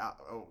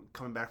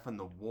coming back from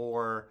the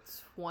war.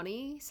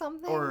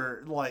 20-something?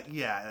 Or like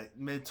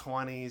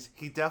mid-20s.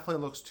 He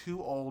definitely looks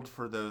too old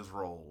for those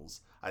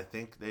roles. I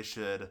think they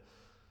should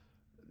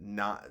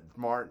not...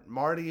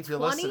 Marty, if you're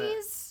 20s?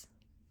 listening...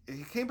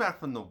 He came back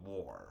from the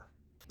war.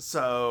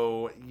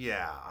 So,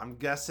 yeah, I'm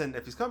guessing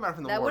if he's coming back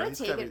from the war... That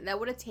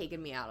would have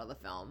taken me out of the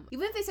film.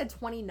 Even if they said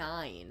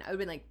 29, I would have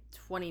been like,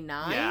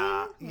 29?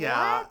 Yeah.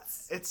 What?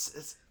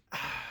 It's...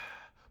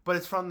 But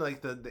it's from like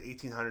the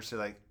 1800s to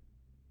like...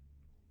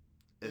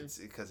 It's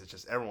because it's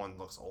just everyone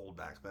looks old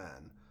back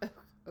then.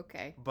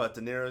 Okay. But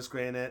De Niro's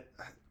great in it.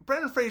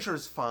 Brendan Fraser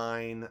is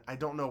fine. I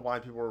don't know why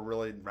people are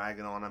really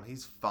ragging on him.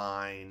 He's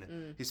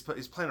fine. He's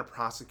playing a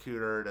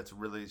prosecutor that's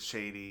really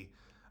shady.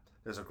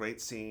 There's a great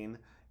scene,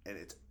 and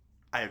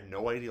I have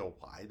no idea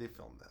why they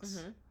filmed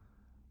this.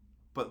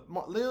 But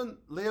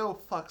Leo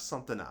fucks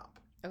something up.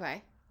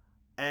 Okay.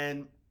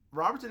 And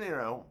Robert De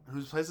Niro,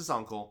 who plays his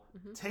uncle,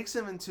 takes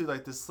him into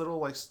like this little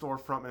like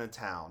storefront in a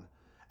town,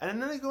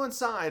 and then they go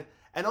inside.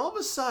 And all of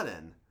a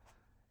sudden,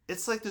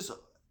 it's like this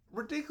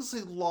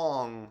ridiculously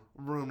long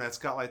room that's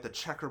got like the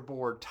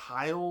checkerboard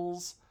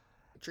tiles.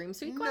 dream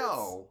sequence?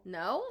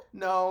 No?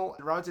 No.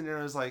 Robert De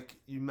Niro's like,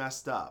 you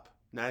messed up.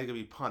 Now you're going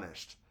to be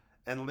punished.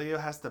 And Leo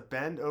has to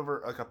bend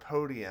over like a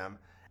podium.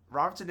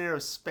 Robert De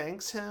Niro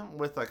spanks him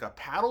with like a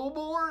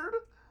paddleboard.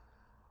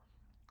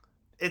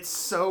 It's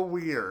so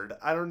weird.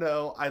 I don't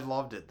know. I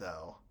loved it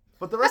though.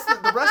 But the rest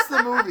of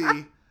the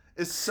movie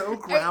is so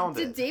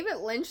grounded. Did David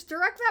Lynch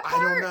direct that I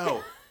part? don't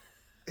know.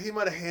 He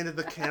might have handed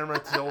the camera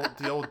to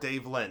the old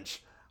Dave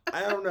Lynch.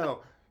 I don't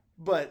know.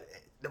 But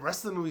the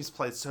rest of the movie's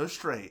played so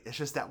straight. It's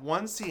just that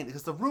one scene,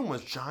 because the room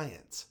was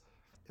giant.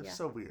 It was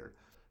so weird.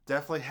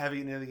 Definitely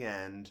heavy near the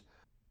end.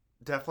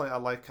 Definitely, I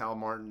like how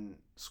Martin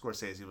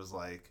Scorsese was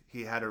like,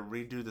 he had to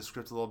redo the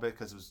script a little bit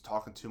because it was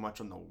talking too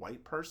much on the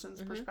white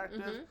person's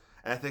perspective. Mm-hmm.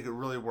 And I think it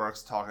really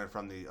works talking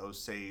from the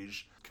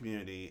Osage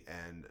community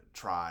and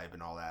tribe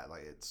and all that.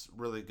 Like, it's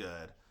really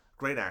good.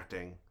 Great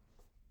acting.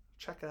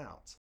 Check it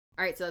out.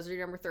 All right, so those are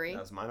your number 3.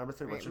 That was my number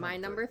 3. What's your my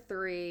number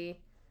 3?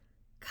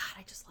 God,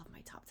 I just love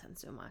my top 10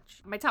 so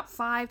much. My top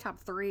 5, top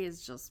 3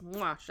 is just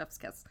chef's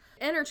kiss.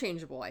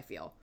 Interchangeable, I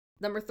feel.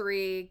 Number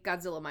 3,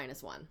 Godzilla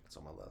 -1. It's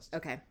on my list.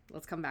 Okay,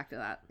 let's come back to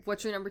that.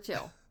 What's your number 2?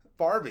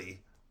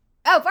 Barbie.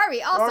 Oh,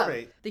 Barbie, awesome.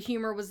 Barbie. The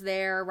humor was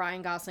there.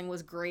 Ryan Gosling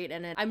was great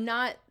in it. I'm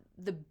not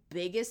the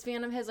biggest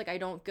fan of his. Like, I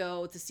don't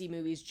go to see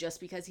movies just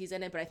because he's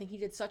in it, but I think he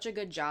did such a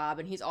good job,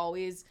 and he's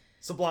always...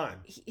 Sublime.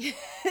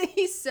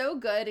 He's so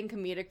good in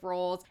comedic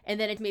roles. And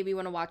then it made me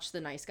want to watch The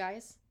Nice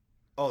Guys.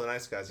 Oh, The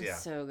Nice Guys, yeah.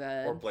 It's so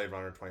good. Or Blade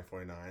Runner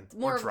 2049.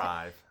 More or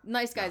Drive.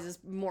 Nice Guys is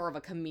more of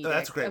a comedic,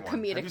 that's a great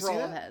comedic role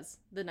of his.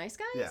 The Nice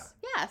Guys? Yeah.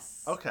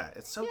 Yes. Okay.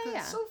 It's so good.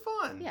 Yeah. It's so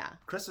fun. Yeah.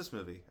 Christmas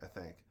movie, I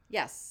think.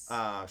 Yes.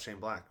 Shane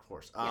Black, of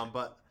course. Yeah.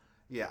 But,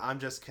 yeah, I'm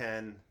Just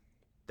Ken.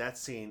 That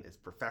scene is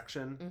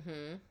perfection.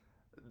 Mm-hmm.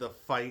 The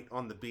fight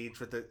on the beach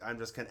with the I'm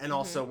Just Ken. And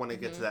also when they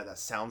get to that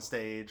sound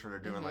stage where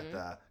they're doing like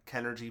the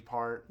Kenergy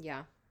part.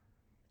 Yeah.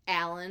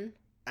 Alan.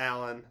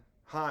 Hi,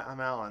 I'm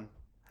Alan.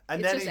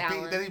 And It's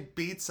then he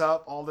beats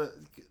up all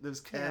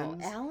those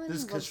Kens. No, Alan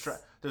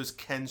those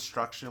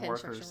construction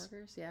workers.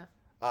 Yeah.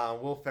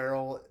 Will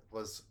Ferrell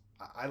was...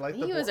 I like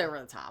He was over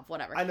the top,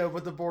 whatever. I know,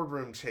 but the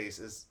boardroom chase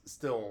is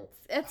still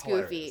It's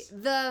hilarious.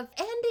 goofy. The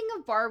ending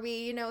of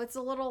Barbie, it's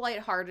a little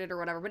lighthearted or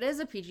whatever, but it is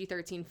a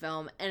PG-13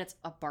 film, and it's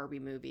a Barbie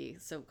movie,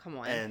 so come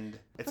on. And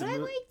I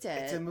liked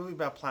it. It's a movie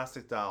about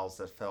plastic dolls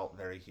that felt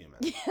very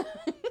human.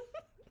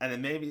 And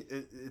then maybe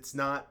it's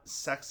not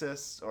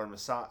sexist or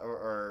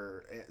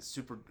or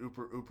super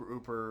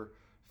uber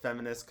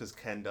feminist, because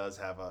Ken does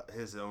have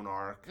his own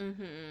arc,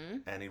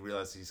 and he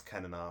realizes he's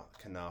Ken enough.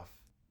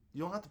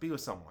 You don't have to be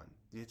with someone.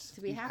 You just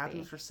to be happy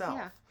with yourself.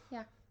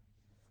 Yeah.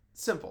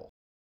 Simple.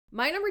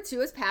 My number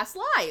 2 is Past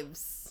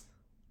Lives.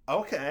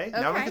 Okay.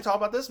 Now we can talk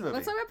about this movie.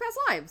 Let's talk about Past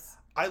Lives.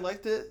 I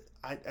liked it.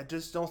 I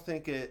just don't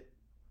think it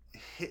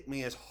hit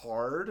me as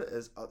hard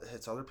as it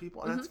hits other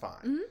people, and that's fine.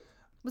 Mm-hmm.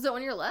 Was it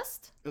on your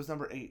list? It was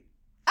number 8.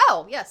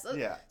 Oh, yes.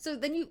 Yeah. So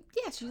then you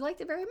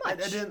liked it very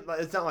much. I didn't.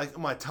 It's not like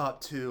my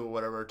top 2,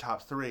 whatever,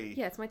 top 3.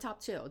 Yeah, it's my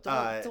top 2.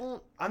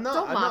 Don't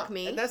mock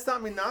me. And that's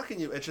not me knocking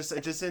you. It just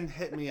didn't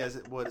hit me as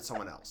it would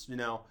someone else,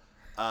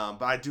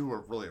 But I do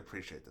really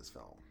appreciate this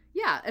film.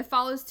 Yeah, it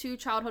follows 2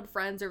 childhood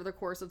friends over the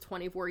course of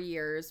 24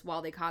 years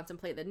while they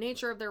contemplate the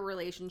nature of their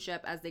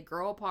relationship as they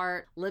grow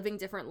apart, living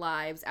different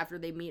lives after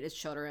they meet as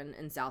children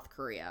in South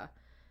Korea.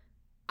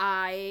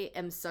 I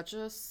am such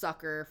a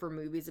sucker for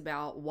movies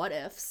about what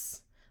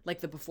ifs. Like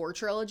the Before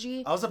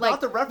trilogy. I was about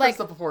to reference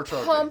the Before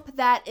trilogy. Pump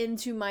that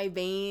into my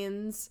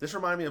veins. This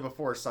reminded me of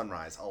Before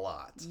Sunrise a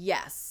lot.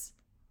 Yes.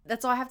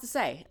 That's all I have to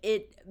say.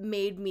 It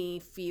made me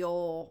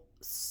feel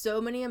so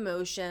many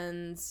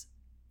emotions.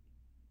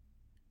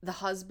 The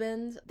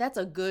husband, that's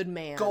a good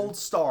man. Gold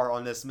star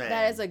on this man.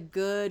 That is a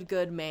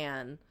good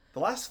man. The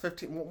last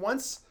 15...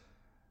 Once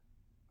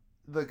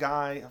the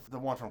guy, the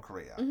one from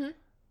Korea,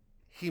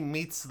 he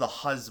meets the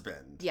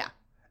husband. Yeah.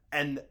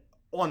 And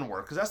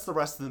onward, because that's the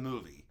rest of the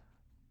movie.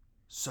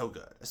 So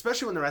good,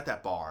 especially when they're at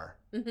that bar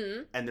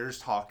and they're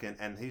just talking,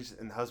 and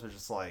the husband's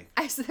just like.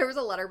 There was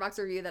a Letterboxd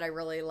review that I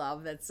really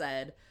love that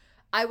said,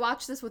 "I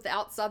watched this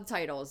without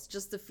subtitles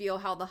just to feel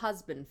how the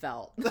husband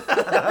felt."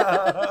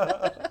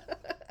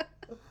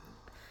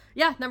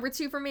 Yeah, number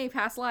 2 for me,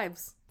 Past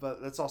Lives.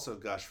 But let's also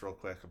gush real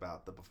quick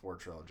about the Before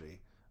trilogy.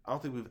 I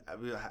don't think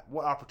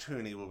what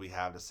opportunity will we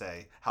have to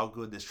say how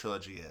good this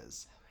trilogy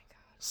is? Oh my god!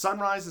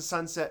 Sunrise and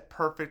Sunset,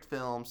 perfect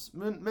films.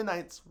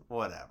 Midnight's,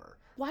 whatever.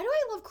 Why do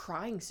I love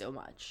crying so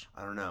much?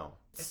 I don't know.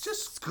 It's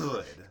just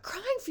good.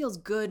 Crying feels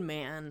good,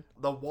 man.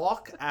 The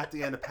walk at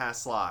the end of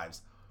Past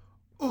Lives.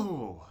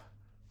 Ooh.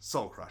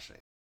 Soul crushing.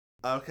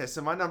 Okay,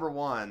 so my number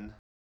 1,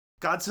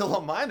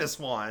 Godzilla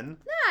 -1.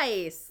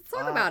 Nice. Let's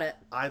talk about it.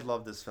 I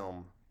love this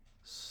film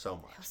so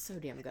much. It was so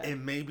damn good. It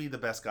may be the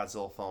best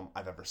Godzilla film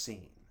I've ever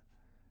seen.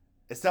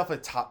 It's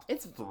definitely top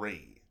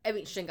 3. I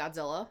mean, Shin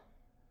Godzilla.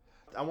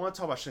 I want to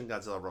talk about Shin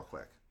Godzilla real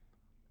quick.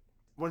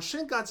 When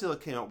Shin Godzilla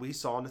came out, we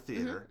saw in the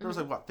theater. There was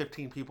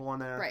 15 people in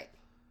there? Right.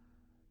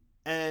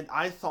 And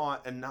I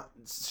thought,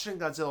 Shin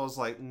Godzilla was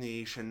like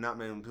niche and not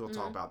many people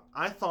talk about.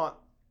 I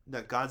thought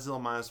that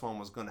Godzilla -1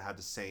 was going to have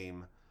the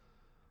same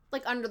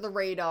like under the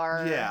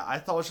radar. Yeah, I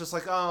thought it was just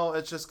like, oh,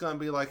 it's just gonna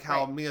be like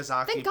how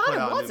Miyazaki Thank put God out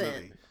it a new wasn't.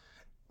 movie.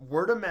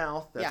 Word of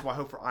mouth. That's why I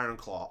hope for Iron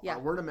Claw. Yeah.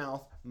 Word of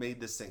mouth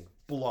made this thing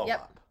blow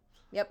up.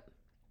 Yep.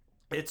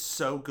 It's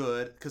so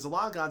good because a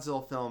lot of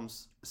Godzilla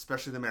films,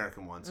 especially the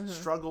American ones,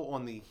 struggle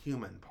on the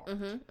human part.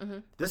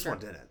 This one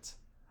didn't.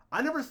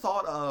 I never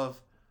thought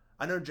of.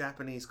 I know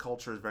Japanese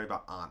culture is very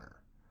about honor.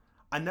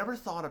 I never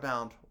thought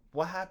about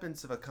what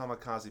happens if a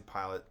kamikaze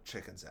pilot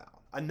chickens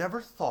out. I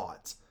never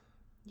thought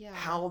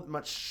how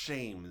much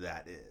shame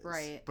that is.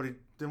 Right. But he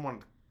didn't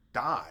want to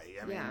die.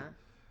 I mean,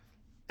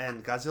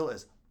 and Godzilla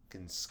is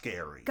fucking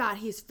scary. God,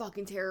 he's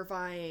fucking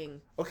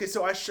terrifying. Okay,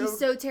 so I showed. He's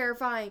so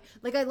terrifying.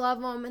 Like, I love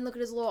him and look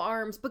at his little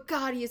arms, but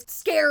God, he is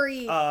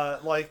scary.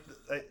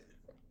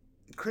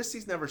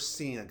 Christy's never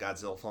seen a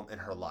Godzilla film in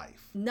her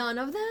life. None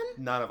of them?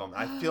 None of them.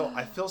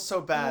 I feel so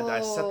bad that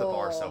I set the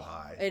bar so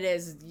high. It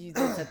is. You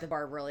did set the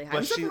bar really high.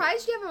 I'm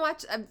surprised you haven't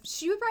watched.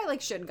 She would probably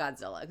like Shin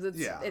Godzilla because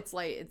it's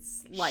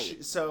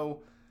light.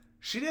 So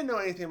she didn't know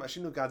anything about. She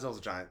knew Godzilla's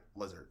a giant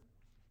lizard.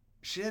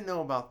 She didn't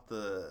know about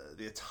the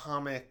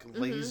atomic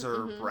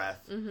laser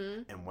breath.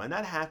 And when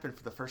that happened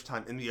for the first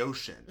time in the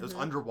ocean, it was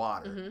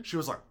underwater. She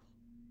was like,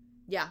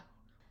 yeah.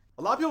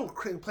 A lot of people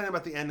complain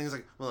about the endings.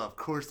 Like, well, of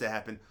course that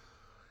happened.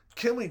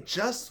 Can we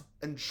just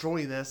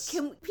enjoy this?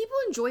 Can people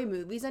enjoy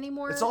movies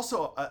anymore? It's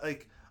also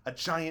a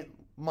giant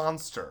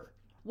monster.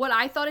 What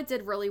I thought it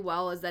did really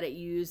well is that it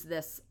used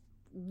this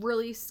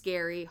really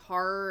scary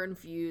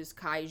horror-infused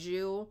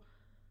kaiju.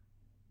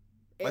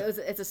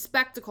 It's a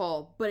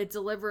spectacle, but it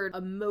delivered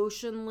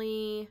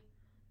emotionally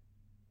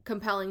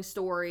compelling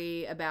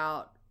story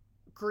about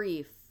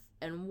grief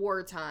and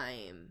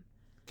wartime,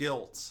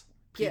 guilt,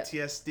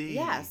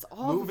 PTSD,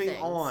 all moving things.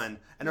 on,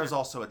 and there's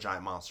also a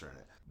giant monster in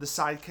it. The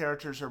side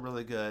characters are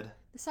really good.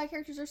 The side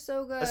characters are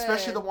so good,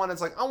 especially the one that's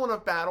like, I want to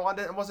battle. I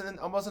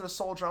wasn't a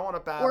soldier. I want to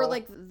battle. Or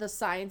like the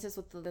scientist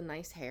with the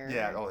nice hair.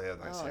 Yeah,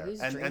 nice hair.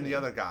 And the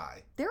other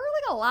guy. There were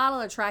like a lot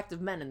of attractive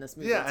men in this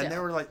movie. Yeah, and they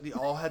were like, they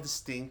all had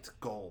distinct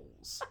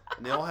goals,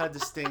 and they all had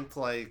distinct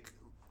like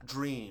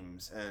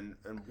dreams and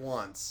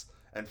wants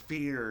and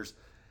fears.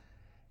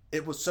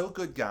 It was so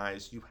good,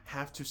 guys. You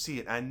have to see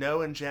it. I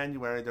know in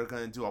January they're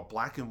going to do a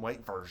black and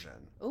white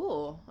version.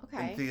 Ooh,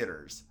 okay. In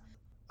theaters.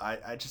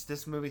 I just,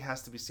 this movie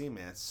has to be seen,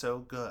 man. It's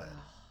so good.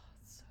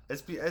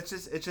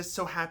 It just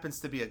so happens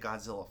to be a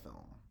Godzilla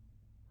film.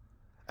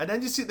 And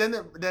then you see, then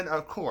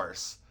of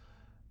course,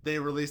 they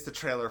released the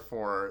trailer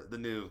for the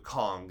new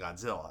Kong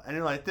Godzilla, and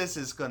you're like, this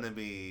is gonna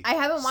be. I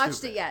haven't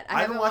watched it yet. I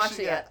haven't watched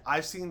it yet.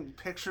 I've seen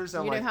pictures.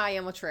 And you know how I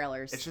am with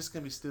trailers. It's just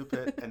gonna be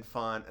stupid and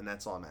fun, and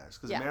that's all that matters.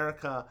 Because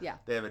America,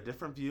 they have a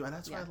different view, and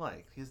that's what I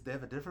like. They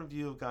have a different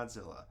view of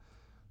Godzilla.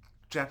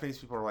 Japanese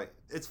people are like,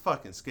 it's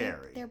fucking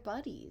scary. They're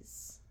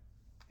buddies.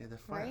 Yeah, they're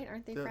friends. Right?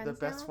 Aren't they friends?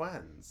 They're best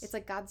friends. It's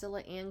like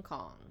Godzilla and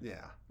Kong.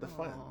 Yeah, the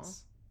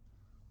friends.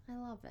 I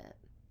love it.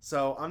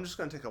 So I'm just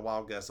gonna take a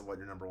wild guess of what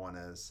your number one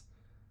is.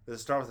 Does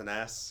it start with an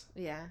S?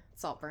 Yeah,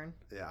 Saltburn.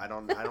 Yeah, I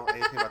don't know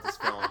anything about this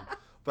film,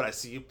 but I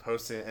see you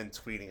posting and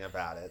tweeting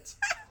about it.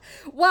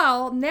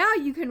 Well, now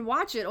you can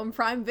watch it on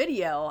Prime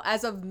Video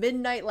as of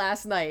midnight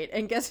last night.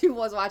 And guess who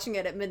was watching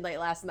it at midnight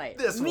last night?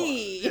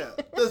 Me. Yeah,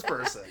 this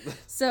person.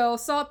 So,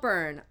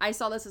 Saltburn. I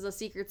saw this as a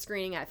secret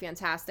screening at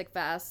Fantastic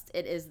Fest.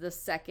 It is the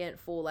second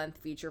full-length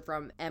feature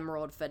from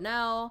Emerald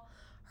Fennell.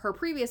 Her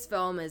previous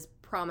film is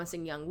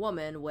Promising Young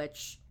Woman,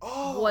 which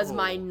was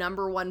my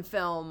number one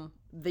film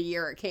the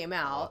year it came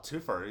out. Two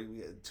for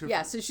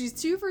yeah, so she's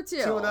 2 for 2.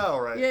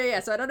 2-0, right? Yeah,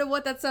 so I don't know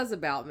what that says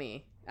about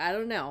me. I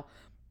don't know.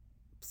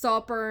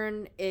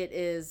 Saltburn, it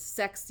is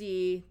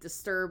sexy,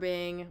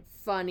 disturbing,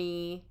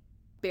 funny.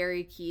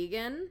 Barry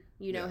Keoghan,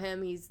 you know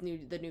him. He's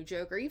the new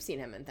Joker. You've seen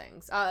him in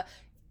things.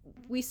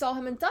 We saw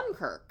him in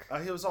Dunkirk.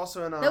 He was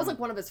also in... that was like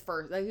one of his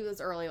first. He was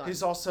early on.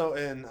 He's also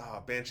in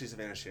Banshees of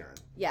Inisherin.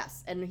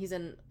 Yes, and he's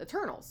in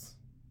Eternals.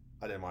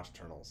 I didn't watch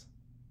Eternals.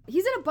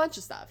 He's in a bunch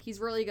of stuff. He's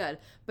really good.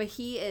 But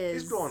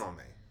he's growing on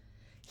me.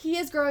 He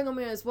is growing on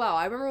me as well.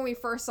 I remember when we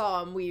first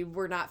saw him, we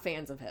were not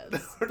fans of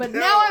his. But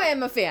now I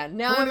am a fan.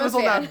 Now I'm a fan. When he was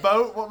on that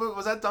boat,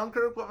 was that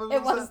Dunkirk?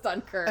 It was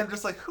Dunkirk. I'm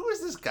just like, who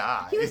is this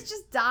guy? He was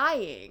just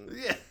dying.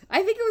 Yeah.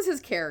 I think it was his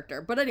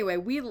character. But anyway,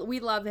 we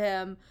love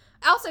him.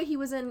 Also, he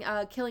was in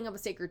Killing of a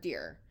Sacred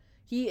Deer.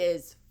 He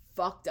is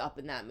fucked up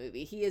in that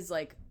movie. He is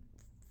like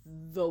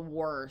the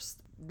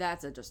worst.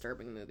 That's a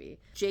disturbing movie.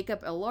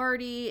 Jacob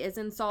Elordi is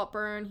in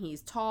Saltburn.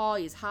 He's tall,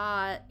 he's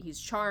hot, he's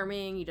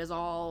charming. He does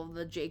all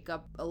the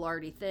Jacob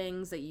Elordi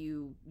things that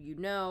you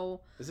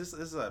know. This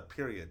is a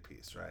period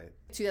piece, right?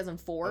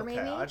 2004, maybe?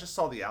 I just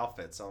saw the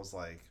outfits. I was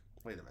like,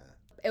 wait a minute.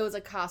 It was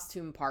a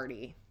costume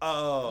party.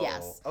 Oh,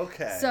 yes.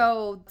 Okay.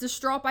 So,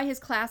 distraught by his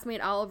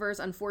classmate Oliver's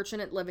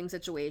unfortunate living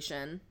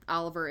situation,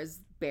 Oliver is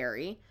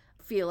Barry.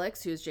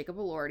 Felix, who's Jacob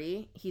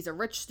Elordi, he's a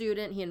rich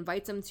student. He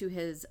invites him to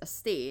his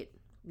estate,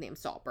 named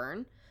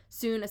Saltburn.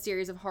 Soon, a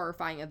series of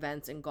horrifying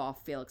events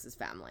engulf Felix's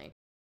family.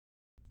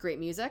 Great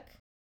music.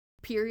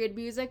 Period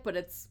music, but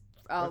it's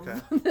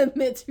the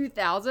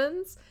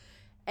mid-2000s.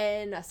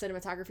 And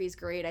cinematography is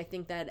great. I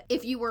think that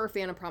if you were a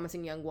fan of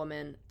Promising Young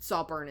Woman,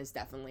 Saltburn is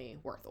definitely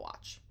worth a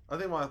watch. I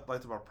think what I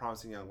liked about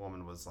Promising Young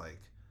Woman was like,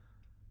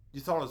 you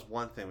thought it was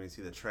one thing when you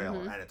see the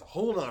trailer, and it's a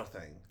whole other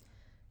thing.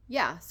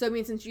 Yeah, so I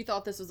mean, since you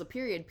thought this was a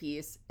period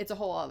piece, it's a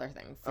whole other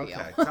thing for you.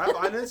 Okay,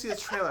 I didn't see the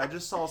trailer. I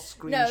just saw a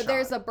screenshot. No,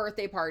 there's a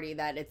birthday party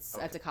it's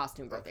a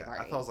costume birthday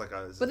party. I thought it was like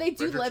but they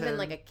do live in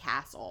like a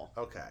castle.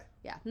 Okay.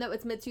 Yeah, no,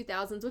 it's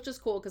mid-2000s, which is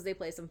cool because they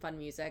play some fun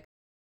music.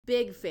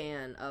 Big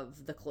fan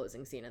of the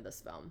closing scene of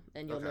this film,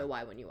 and you'll know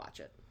why when you watch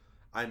it.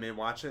 I may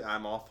watch it.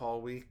 I'm off all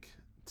week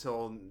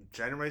till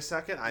January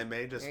 2nd. I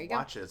may just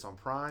watch it. It's on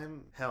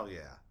Prime. Hell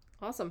yeah.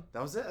 Awesome.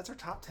 That was it. That's our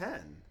top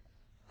 10.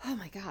 Oh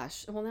my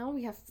gosh. Well, now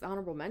we have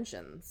honorable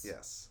mentions.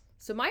 Yes.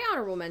 So my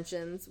honorable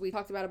mentions, we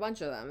talked about a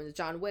bunch of them.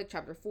 John Wick,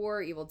 Chapter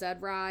 4, Evil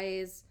Dead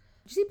Rise.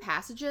 Did you see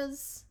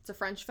Passages? It's a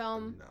French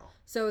film. No.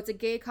 So it's a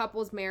gay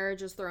couple's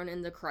marriage is thrown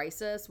into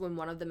crisis when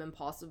one of them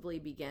impulsively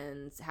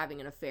begins having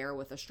an affair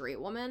with a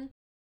straight woman.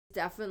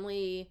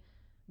 Definitely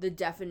the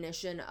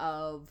definition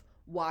of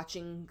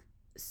watching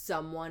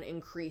someone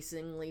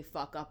increasingly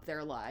fuck up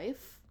their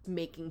life,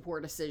 making poor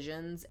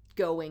decisions,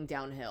 going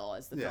downhill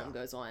as the film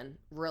goes on.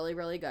 Really,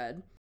 really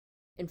good.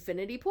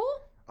 Infinity Pool?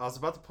 I was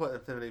about to put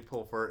Infinity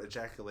Pool for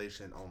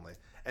ejaculation only.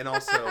 And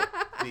also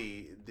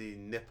the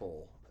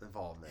nipple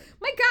involvement.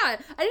 My God,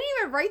 I didn't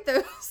even write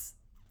those.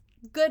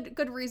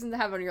 Good reason to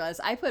have on your list.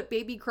 I put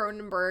Baby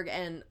Cronenberg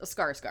and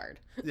Skarsgård.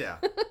 Yeah.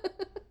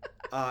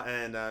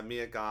 And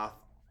Mia Goth,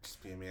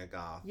 just being Mia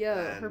Goth.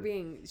 Yeah,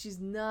 she's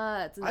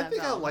nuts in that I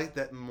think film. I like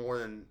that more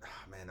than,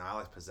 I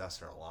like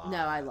Possessor a lot. No,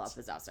 I love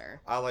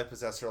Possessor. I like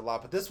Possessor a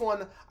lot, but this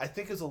one I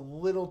think is a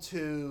little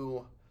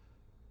too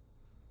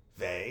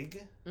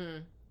vague.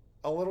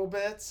 A little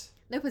bit.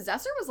 No,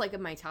 Possessor was like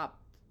in my top.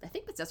 I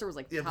think Possessor was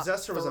like top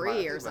Possessor was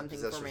 3 or something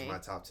Possessor for me. was my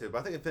top 2, but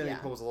I think Infinity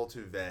Pool was a little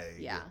too vague.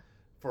 Yeah.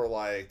 For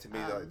like to me,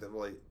 that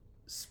really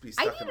be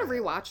stuck I need to in my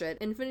head. rewatch it.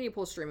 Infinity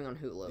Pool streaming on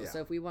Hulu, so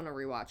if we want to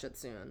rewatch it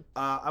soon.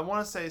 I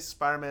want to say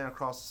Spider-Man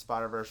Across the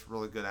Spider-Verse,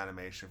 really good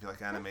animation. If you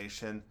like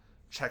animation,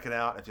 check it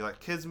out. If you like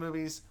kids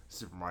movies,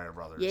 Super Mario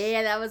Brothers.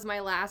 Yeah, that was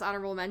my last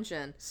honorable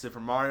mention. Super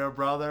Mario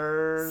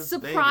Brothers.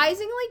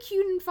 Surprisingly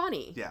cute and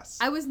funny. Yes.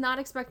 I was not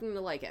expecting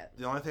to like it.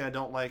 The only thing I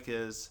don't like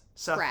is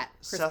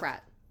Chris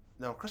Pratt.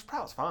 No, Chris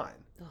Pratt was fine.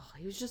 Oh,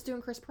 he was just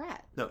doing Chris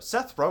Pratt. No,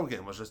 Seth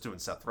Rogen was just doing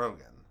Seth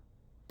Rogen.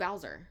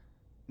 Bowser.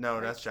 No,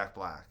 that's Jack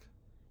Black.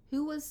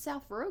 Who was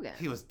Seth Rogen?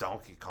 He was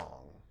Donkey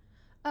Kong.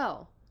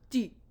 Oh,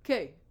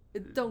 DK.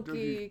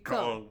 Donkey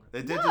Kong. They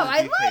did do the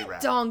I DK like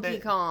rap. Donkey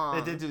Kong.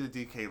 They did do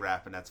the DK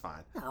rap, and that's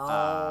fine.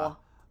 Oh.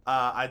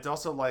 I'd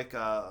also like,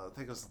 I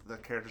think it was the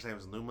character's name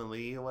was Luma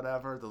Lee or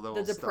whatever.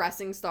 The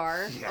depressing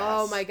star. Yes.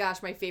 Oh my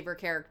gosh, my favorite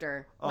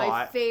character.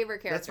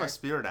 Favorite character. That's my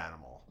spirit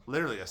animal.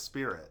 Literally a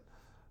spirit.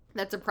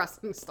 That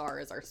depressing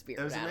star is our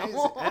spirit It was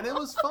animal. amazing. And it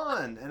was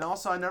fun. And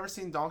also, I've never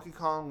seen Donkey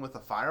Kong with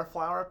a fire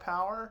flower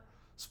power.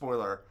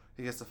 Spoiler,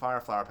 he gets the fire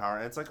flower power.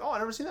 And it's like, I've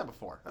never seen that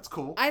before. That's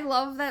cool. I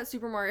love that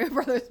Super Mario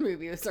Brothers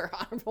movie was our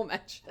honorable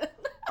mention. It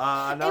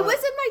was in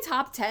my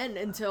top 10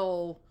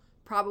 until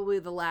probably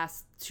the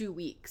last 2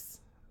 weeks.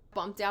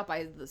 Bumped out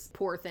by this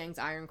Poor Things,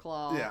 Iron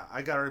Claw. Yeah,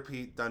 I gotta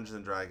repeat Dungeons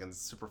and Dragons.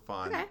 Super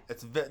fun. Okay.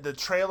 It's the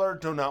trailer.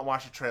 Do not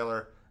watch the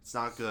trailer. It's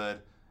not good.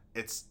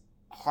 It's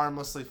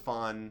harmlessly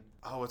fun.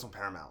 Oh, it's on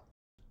Paramount.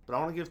 But I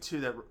want to give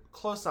 2 that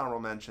close honorable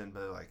mention,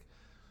 but they're like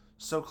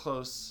so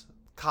close.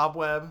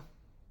 Cobweb,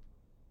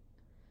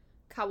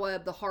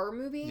 the horror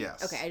movie?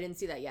 Yes. Okay, I didn't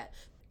see that yet.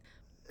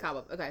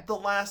 Cobweb, okay. The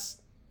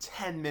last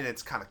 10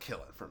 minutes kind of kill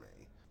it for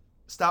me.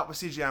 Stop with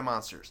CGI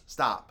monsters.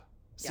 Stop.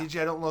 Yeah.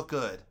 CGI don't look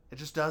good. It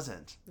just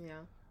doesn't.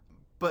 Yeah.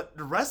 But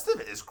the rest of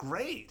it is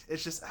great.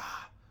 It's just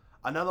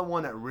another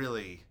one that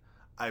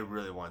I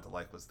really wanted to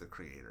like was The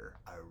Creator.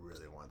 I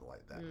really wanted to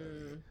like that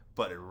movie.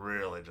 But it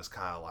really just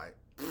kind of like,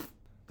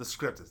 the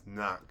script is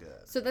not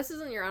good. So this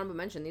isn't your honorable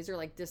mention. These are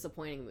like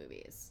disappointing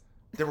movies.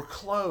 They were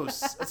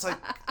close. It's like,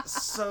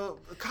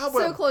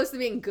 Cobweb. So close to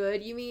being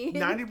good, you mean?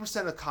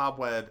 90% of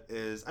Cobweb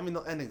is,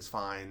 the ending's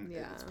fine.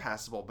 Yeah. It's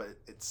passable, but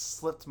it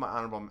slipped my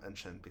honorable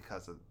mention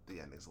because of the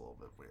ending's a little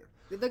bit weird.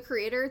 The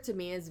Creator, to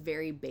me, is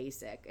very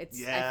basic. I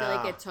feel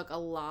like it took a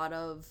lot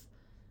of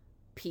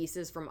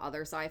pieces from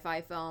other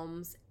sci-fi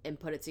films and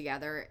put it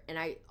together. And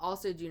I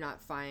also do not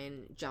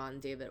find John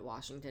David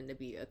Washington to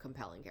be a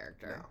compelling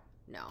character.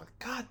 No.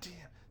 God damn.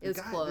 It was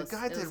close. The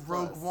guy did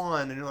Rogue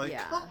One, and you're like,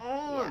 come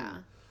on. Yeah.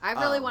 I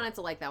really wanted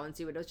to like that one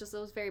too, but it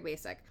was very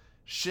basic.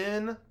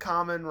 Shin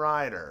Kamen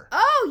Rider.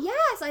 Oh,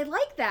 yes, I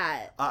like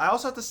that. I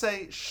also have to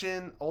say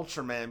Shin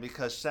Ultraman,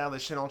 because sadly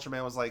Shin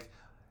Ultraman was like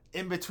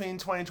in between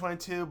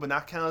 2022, but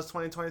not counted as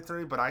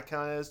 2023, but I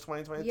counted as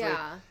 2023.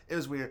 Yeah. It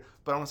was weird,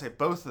 but I want to say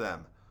both of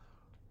them.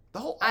 The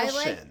whole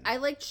Shin. I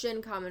liked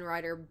Shin Kamen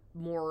Rider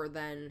more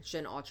than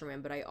Shin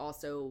Ultraman, but I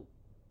also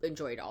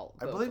enjoyed all.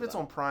 I believe it's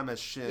on Prime as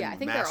Shin I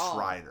think Mass they're all.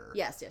 Rider.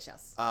 Yes. It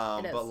is.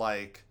 But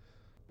like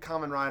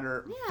Kamen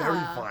Rider, very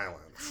violent.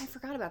 God, I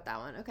forgot about that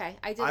one. Okay,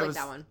 I did like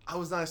that one. I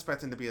was not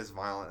expecting to be as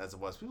violent as it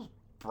was. People's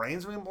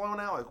brains were being blown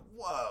out. Like,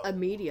 whoa.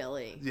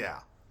 Immediately. Yeah.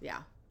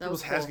 Yeah. That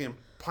People's was heads cool. getting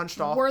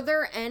punched off. Were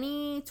there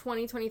any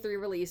 2023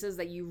 releases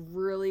that you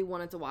really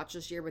wanted to watch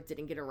this year but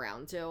didn't get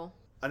around to?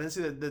 I didn't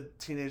see the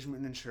Teenage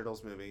Mutant Ninja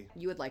Turtles movie.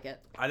 You would like it.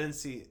 I didn't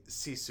see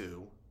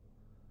Sisu.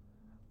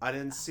 I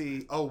didn't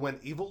see... Oh, When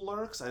Evil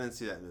Lurks? I didn't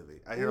see that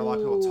movie. I hear a lot of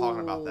people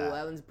talking about that.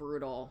 That one's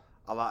brutal.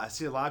 I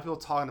see a lot of people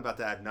talking about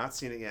that. I've not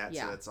seen it yet,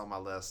 Yeah. so it's on my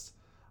list.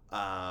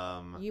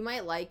 You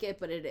might like it,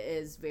 but it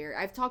is very...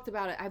 I've talked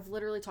about it. I've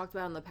literally talked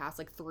about it in the past,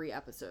 3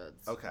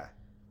 episodes. Okay.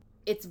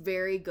 It's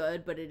very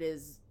good, but it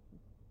is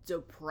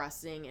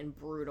depressing and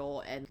brutal,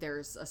 and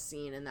there's a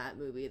scene in that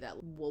movie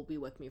that will be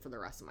with me for the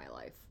rest of my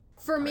life.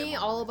 For me,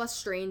 All of Us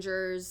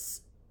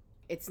Strangers,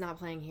 it's not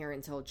playing here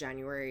until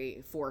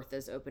January 4th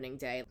is opening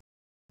day.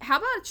 How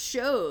about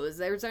shows?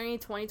 There's any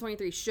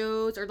 2023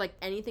 shows or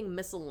anything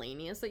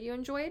miscellaneous that you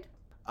enjoyed?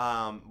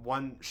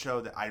 One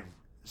show that I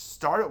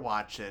started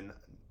watching,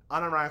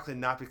 unironically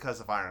not because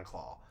of Iron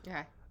Claw,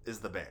 is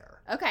The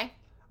Bear. Okay.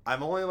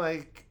 I'm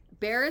only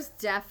Bear is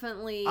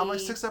definitely... I'm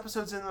 6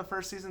 episodes in the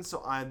first season,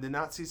 so I did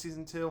not see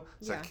season 2,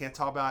 so I can't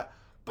talk about it.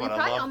 But you're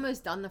probably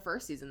almost done the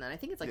first season then. I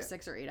think it's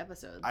 6 or 8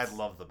 episodes. I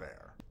love The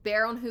Bear.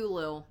 Bear on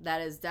Hulu.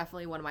 That is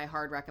definitely one of my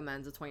hard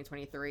recommends of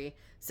 2023.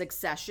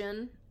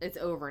 Succession. It's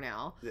over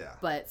now. Yeah.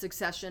 But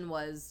Succession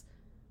was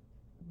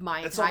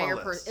my It's on my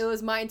entire... list. It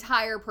was my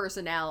entire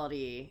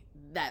personality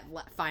that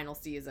final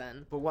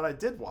season. But what I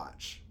did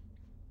watch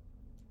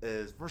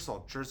is, first of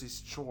all, Jersey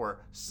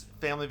Shore,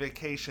 Family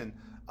Vacation,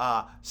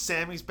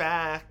 Sammy's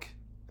back,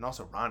 and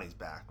also Ronnie's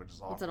back, which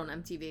is awesome. What's it on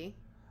MTV?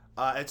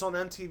 It's on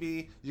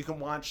MTV. You can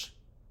watch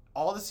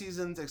all the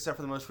seasons except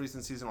for the most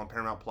recent season on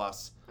Paramount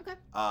Plus. Okay.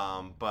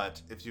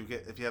 But if you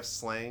have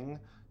Sling,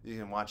 you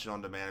can watch it on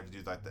demand if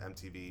you do the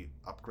MTV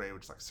upgrade,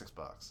 which is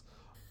 $6.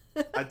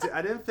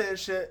 I didn't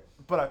finish it,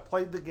 but I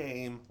played the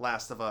game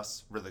Last of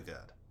Us. Really good.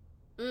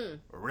 A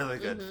really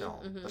good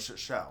film. A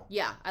show.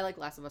 Yeah, I like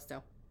Last of Us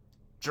too.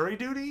 Jury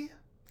Duty?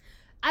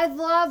 I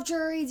love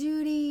Jury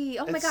Duty.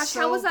 Oh my gosh,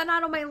 how was that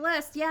not on my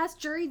list? Yes,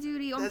 Jury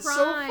Duty on That's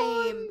Prime. so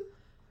fun.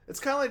 It's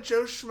kind of like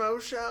Joe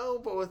Schmo show,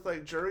 but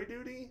with Jury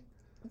Duty.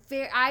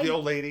 The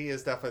old lady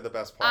is definitely the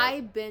best part.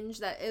 I binged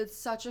that. It's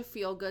such a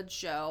feel-good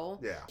show.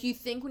 Yeah. You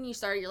think when you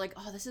start it, you're like,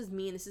 oh, this is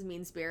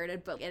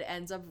mean-spirited, but it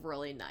ends up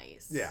really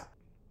nice. Yeah.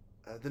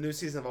 The new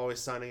season of Always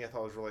Sunny I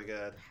thought was really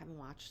good. I haven't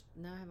watched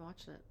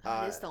it.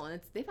 It is still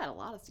on. They've had a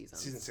lot of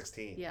seasons. Season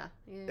 16. Yeah.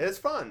 It's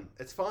fun.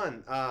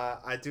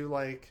 I do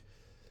like...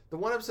 The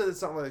one episode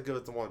that's not really good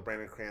is the one with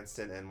Brandon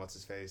Cranston and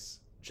what's-his-face?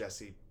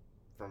 Jesse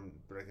from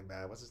Breaking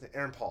Bad. What's his name?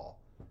 Aaron Paul.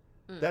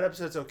 That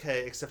episode's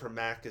okay, except for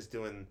Mac is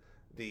doing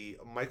the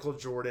Michael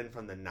Jordan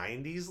from the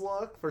 90s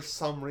look for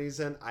some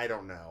reason. I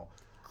don't know.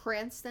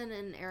 Cranston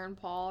and Aaron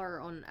Paul are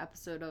on an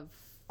episode of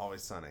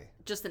Always Sunny.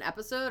 Just an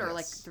episode, or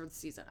Yes. through the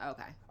season? Oh,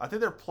 okay. I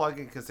think they're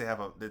plugging because they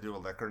do a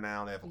liquor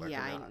now. They have a liquor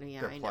now.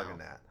 They're plugging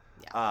know. that.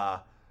 Yeah.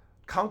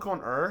 Kunk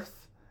on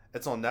Earth.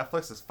 It's on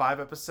Netflix. It's 5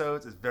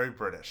 episodes. It's very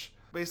British.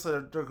 Basically,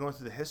 they're going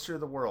through the history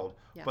of the world,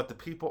 but the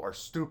people are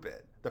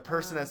stupid. The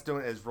person that's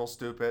doing it is real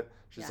stupid.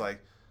 She's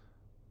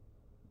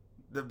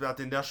about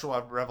the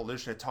Industrial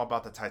Revolution. They talk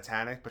about the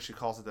Titanic, but she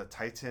calls it the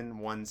Titan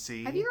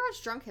 1C. Have you ever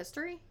watched Drunk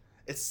History?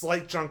 It's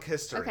like Drunk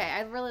History. Okay,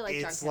 I really like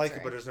Drunk History. It's like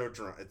it, but there's no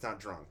drunk. It's not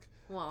drunk.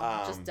 Well,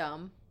 just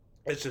dumb.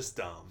 It's just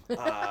dumb.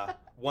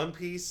 One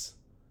Piece,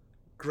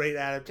 great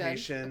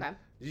adaptation. Good. Okay.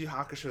 Yu Yu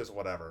Hakusho is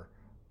whatever.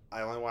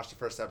 I only watched the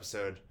first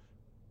episode.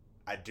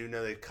 I do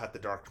know they cut the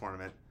Dark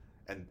Tournament,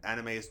 and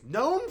anime is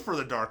known for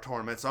the Dark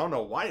Tournament, so I don't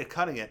know why you're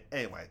cutting it.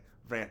 Anyway,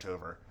 rant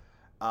over.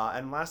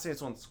 And last thing,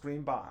 it's on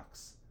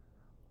Screenbox,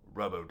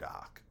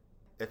 RoboDoc.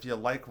 If you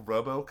like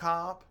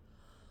RoboCop,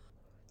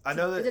 I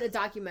know that... Is it a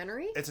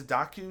documentary? It's a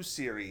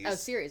docu-series. Oh,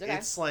 series, okay.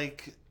 It's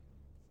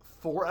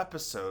 4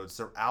 episodes.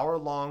 They're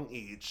hour-long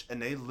each,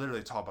 and they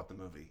literally talk about the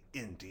movie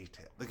in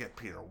detail. They get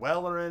Peter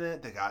Weller in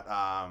it. They got...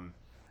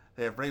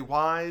 they have Ray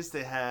Wise.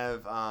 They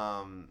have...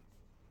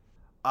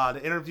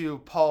 they interview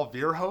Paul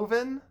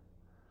Verhoeven,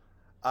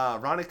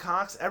 Ronnie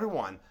Cox,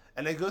 everyone.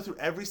 And they go through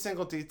every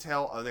single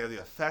detail. They have the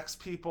effects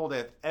people. They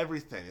have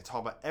everything. They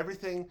talk about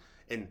everything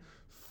in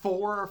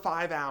 4 or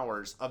 5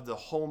 hours of the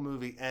whole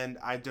movie. And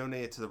I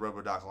donated to the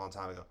RoboDoc a long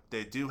time ago.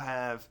 They do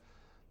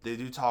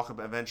talk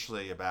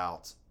eventually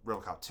about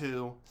RoboCop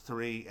 2,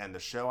 3, and the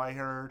show I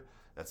heard.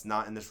 That's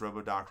not in this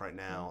RoboDoc right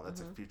now.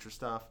 That's like future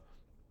stuff.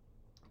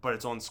 But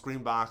it's on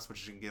Screenbox,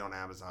 which you can get on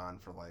Amazon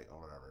for $7.99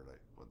 or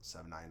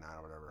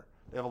whatever.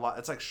 They have a lot.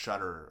 It's like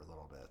Shudder a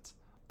little bit.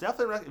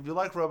 Definitely, if you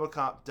like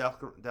RoboCop,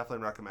 definitely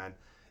recommend.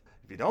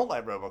 If you don't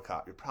like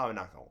RoboCop, you're probably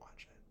not gonna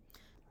watch it.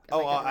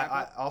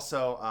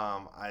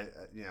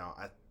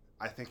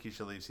 I think you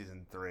should leave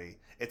season 3.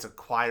 It's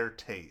acquired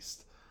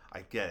taste.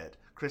 I get it.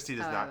 Christy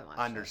does not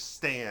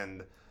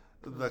understand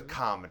the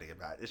comedy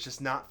about it. It's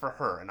just not for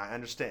her, and I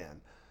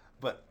understand.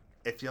 But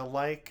if you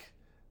like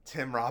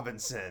Tim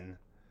Robinson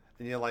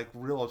and you like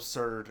real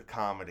absurd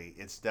comedy,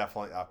 it's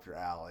definitely up your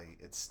alley.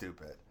 It's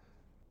stupid.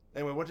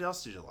 Anyway, what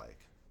else did you like?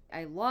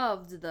 I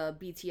loved the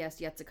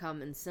BTS Yet to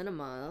Come in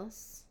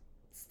cinemas.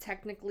 it's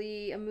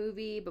technically a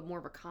movie, but more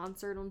of a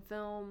concert on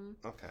film.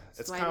 Okay.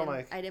 It's So kind of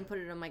like... I didn't put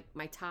it on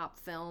my top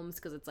films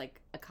because it's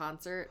like a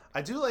concert.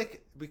 I do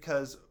like,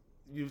 because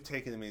you've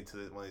taken me to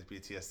one of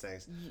these BTS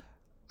things.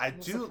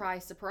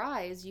 Surprise,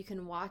 surprise, you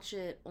can watch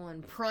it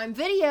on Prime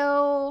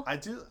Video. I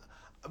do...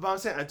 But I'm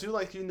saying, I do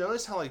like, you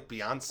notice how like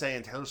Beyonce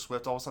and Taylor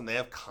Swift, all of a sudden they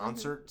have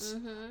concerts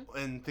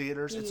in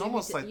theaters. It's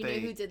almost like you know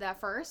who did that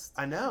first?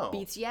 I know.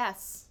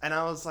 BTS. And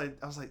I was like,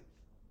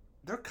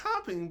 they're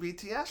copying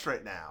BTS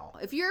right now.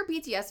 If you're a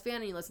BTS fan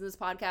and you listen to this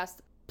podcast,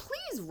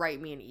 please write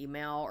me an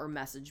email or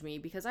message me,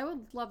 because I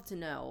would love to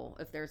know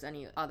if there's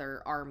any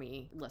other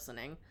ARMY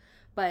listening.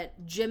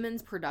 But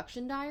Jimin's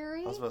Production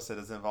Diary, I was about to say,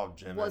 does it involve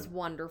Jimin? Was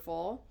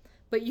wonderful.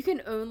 But you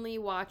can only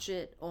watch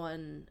it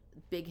on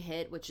Big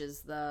Hit, which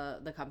is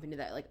the company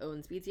that like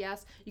owns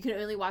BTS. You can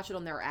only watch it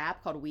on their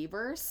app called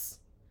Weverse.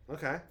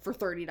 Okay. For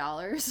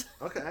 $30.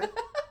 Okay.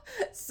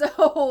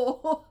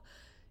 So,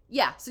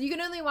 yeah. So you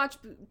can only watch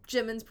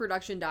Jimin's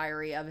Production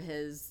Diary of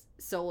his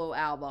solo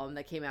album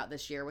that came out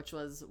this year, which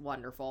was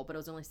wonderful. But it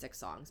was only 6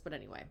 songs. But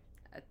anyway,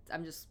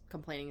 I'm just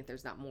complaining if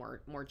there's not more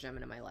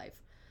Jimin in my life.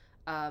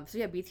 So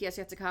yeah, BTS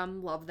yet to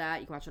come. Love that.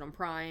 You can watch it on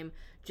Prime.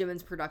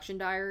 Jimin's Production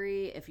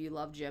Diary. If you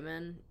love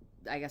Jimin,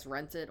 I guess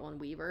rent it on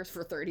Weverse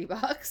for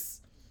 $30.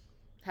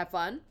 Have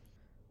fun.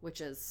 Which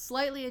is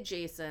slightly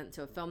adjacent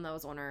to a film that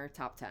was on our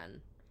top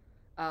 10.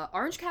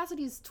 Orange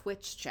Cassidy's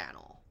Twitch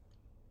channel.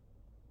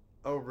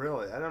 Oh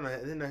really? I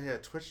didn't know he had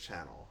a Twitch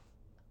channel.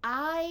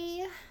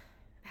 I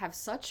have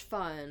such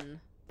fun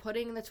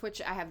putting the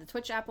Twitch. I have the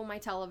Twitch app on my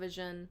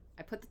television.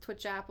 I put the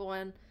Twitch app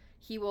on.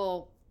 He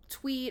will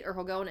tweet, or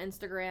he'll go on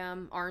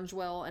Instagram, Orange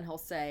will, and he'll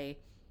say,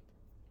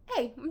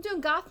 hey, I'm doing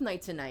goth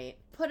night tonight.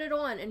 Put it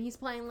on. And he's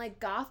playing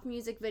like goth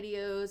music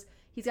videos.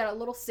 He's got a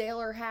little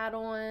sailor hat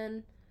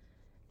on.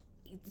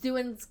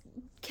 Doing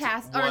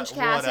Orange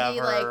Cassidy,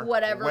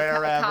 whatever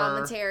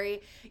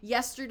commentary.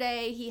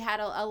 Yesterday, he had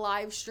a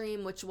live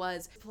stream which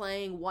was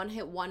playing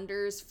one-hit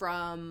wonders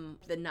from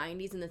the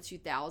 90s and the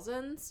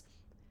 2000s.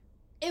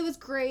 It was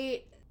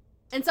great.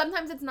 And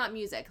sometimes it's not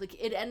music. Like,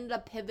 it ended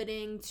up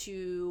pivoting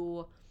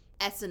to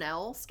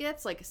SNL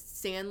skits, like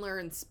Sandler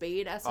and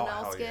Spade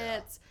SNL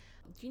skits.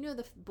 Yeah. Do you know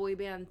the boy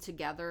band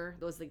Together?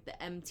 Those like the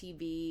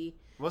MTV,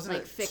 wasn't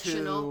like it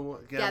fictional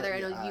Together?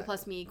 I know yeah. You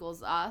plus me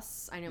equals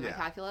us. I know my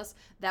calculus.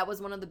 That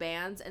was one of the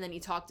bands, and then he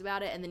talked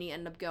about it, and then he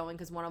ended up going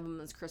because one of them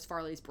was Chris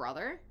Farley's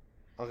brother.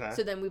 Okay.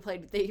 So then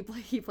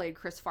he played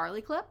Chris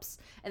Farley clips,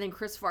 and then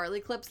Chris Farley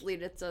clips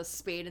lead it to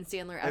Spade and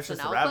Sandler it's SNL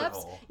just a rabbit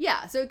clips. Hole.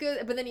 Yeah, so it goes,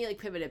 but then he like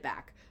pivoted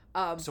back.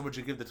 So would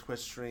you give the Twitch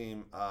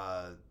stream?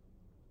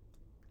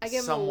 I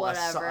give him a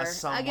whatever.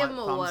 I give him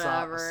a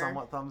whatever.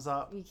 Somewhat thumbs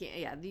up. You can't.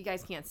 Yeah, you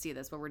guys can't see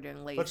this, but we're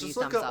doing lazy. But just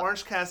look at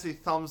Orange Cassidy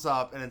thumbs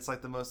up, and it's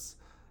like the most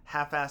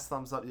half-assed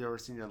thumbs up you've ever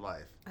seen in your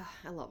life.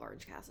 I love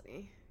Orange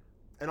Cassidy.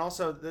 And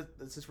also,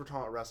 since we're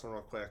talking about wrestling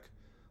real quick,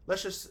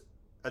 let's just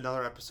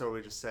another episode where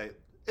we just say,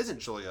 "Isn't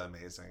Julia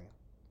amazing?"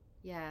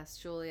 Yes,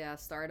 Julia,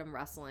 Stardom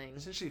Wrestling.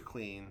 Isn't she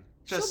queen?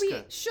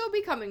 She'll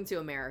be coming to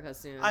America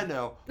soon. I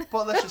know,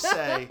 but let's just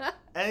say,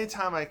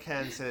 anytime I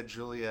can say that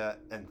Julia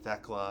and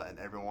Thekla and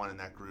everyone in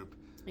that group.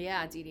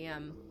 Yeah,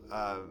 DDM.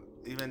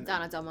 Even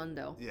Donna Del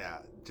Mundo. Yeah,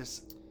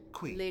 just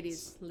queens.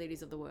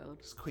 Ladies of the world.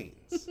 Just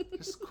queens.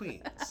 Just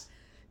queens.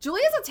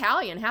 Julia's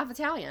Italian, half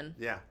Italian.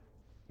 Yeah,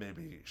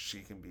 maybe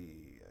she can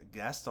be a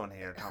guest on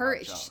here. Her I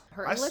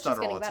English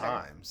stutter is all the better.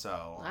 time,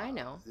 so I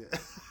know. Yeah.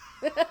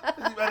 You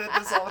edit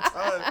this all the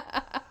time.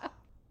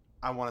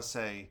 I want to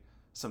say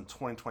some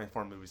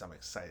 2024 movies I'm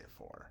excited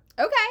for.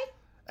 Okay.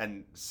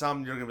 And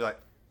some you're gonna be like,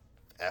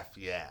 F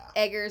yeah.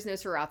 Eggers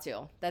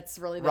Nosferatu. That's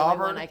really the only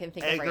one I can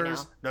think of right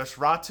now.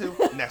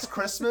 Nosferatu. Next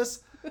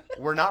Christmas.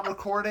 We're not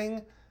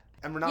recording,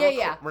 and we're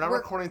not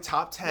recording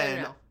top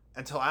 10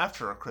 until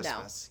after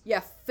Christmas. No.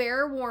 Yeah.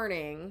 Fair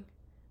warning.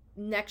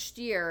 Next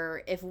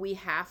year, if we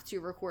have to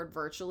record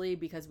virtually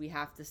because we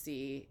have to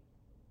see,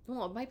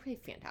 well, it might be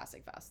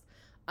Fantastic Fest.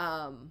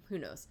 Who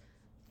knows?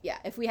 Yeah,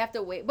 if we have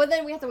to wait, but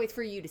then we have to wait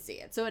for you to see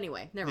it. So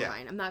anyway, never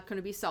mind. I'm not going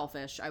to be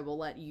selfish. I will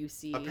let you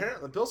see.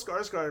 Apparently, Bill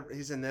Skarsgård,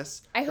 he's in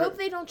this. I hope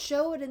they don't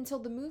show it until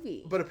the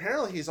movie. But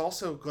apparently, he's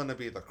also going to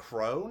be the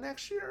Crow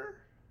next year.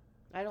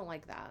 I don't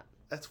like that.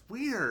 That's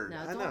weird.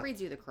 No, don't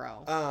redo the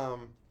Crow.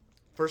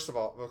 First of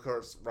all, of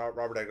course,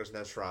 Robert Eggers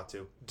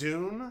Nosferatu.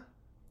 Dune,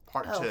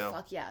 Part 2. Oh,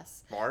 fuck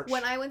yes. March.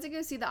 When I went to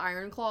go see the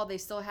Iron Claw, they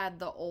still had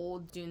the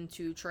old Dune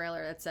 2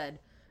 trailer that said,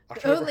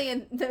 October. Only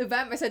in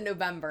November. I said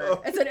November.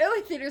 Oh. I said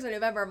only theaters in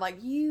November. I'm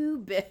like,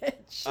 you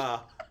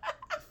bitch.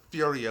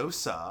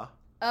 Furiosa.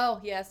 Oh,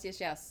 yes.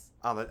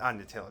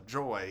 Anya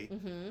Taylor-Joy,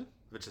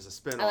 which is a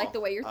spin-off. I like the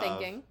way you're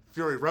thinking.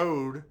 Fury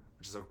Road,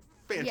 which is a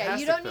fantastic Yeah,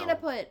 you don't film. need to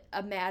put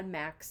a Mad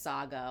Max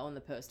saga on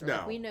the poster. No.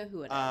 Like, we know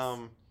who it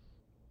is.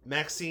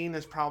 Maxine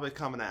is probably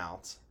coming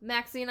out.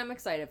 Maxine, I'm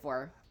excited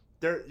for.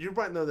 You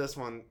might know this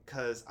one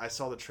because I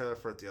saw the trailer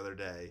for it the other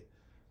day.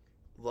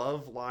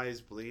 Love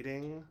Lies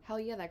Bleeding. Hell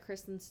yeah, that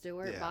Kristen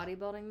Stewart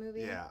bodybuilding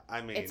movie. Yeah,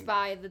 I mean... It's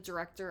by the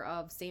director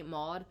of Saint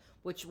Maud,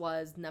 which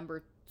was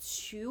number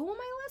 2 on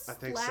my list I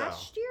think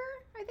last year,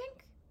 I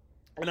think.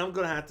 And I'm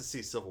going to have to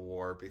see Civil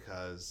War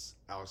because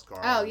Alex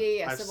Garland. Oh,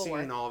 yeah, I've Civil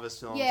seen War. all of his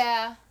films.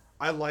 Yeah.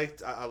 I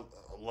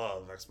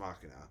love Ex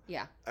Machina.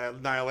 Yeah.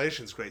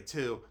 Annihilation's great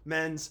too.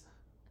 Men's,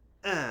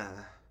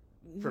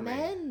 for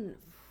me.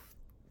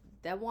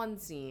 That one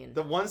scene.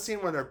 The one scene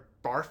where they're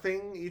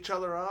barfing each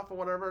other up or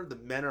whatever, the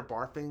men are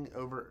barfing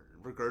over,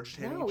 regurgitating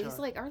each other. No, he's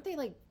like, aren't they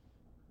like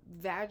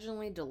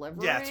vaginally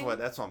delivering? Yeah,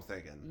 that's what I'm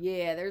thinking.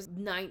 Yeah, there's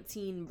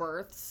 19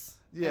 births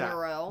in a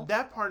row.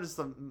 That part is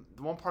the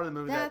one part of the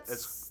movie that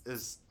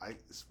is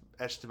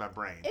etched in my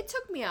brain. It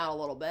took me out a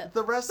little bit.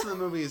 The rest of the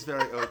movie is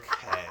very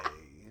okay.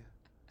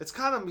 It's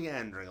kind of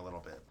meandering a little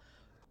bit.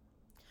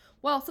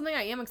 Well, something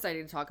I am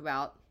excited to talk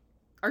about,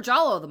 our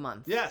Giallo of the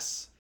month.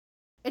 Yes.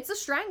 It's The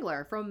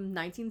Strangler from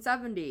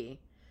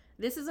 1970.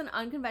 This is an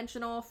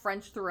unconventional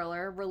French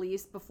thriller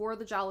released before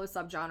the Giallo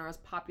subgenre's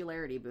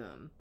popularity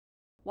boom.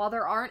 While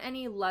there aren't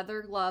any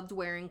leather-gloved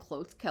wearing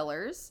cloaked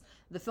killers,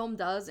 the film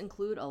does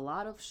include a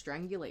lot of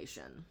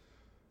strangulation.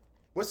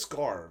 With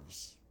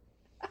scarves.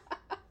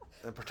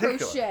 In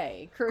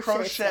particular.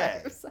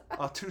 Crochet.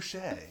 Oh, touche.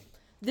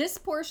 This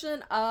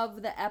portion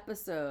of the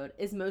episode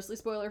is mostly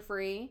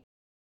spoiler-free.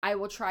 I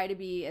will try to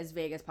be as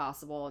vague as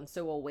possible, and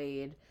so will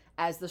Wade,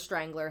 as The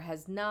Strangler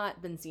has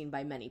not been seen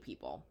by many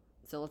people.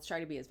 So let's try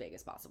to be as vague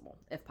as possible,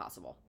 if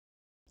possible.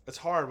 It's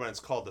hard when it's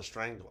called The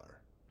Strangler.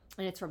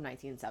 And it's from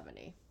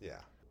 1970. Yeah.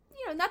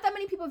 You know, not that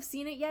many people have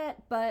seen it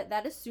yet, but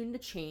that is soon to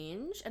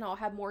change, and I'll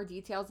have more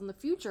details in the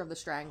future of The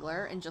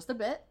Strangler in just a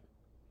bit.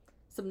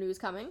 Some news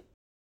coming.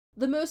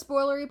 The most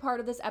spoilery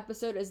part of this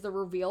episode is the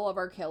reveal of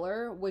our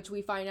killer, which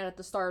we find out at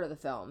the start of the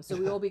film, so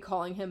we will be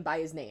calling him by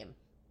his name.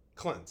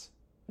 Clint.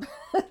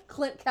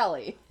 Clint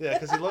Kelly. Yeah,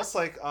 because he looks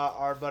like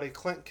our buddy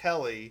Clint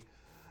Kelly.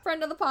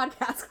 Friend of the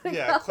podcast, Clint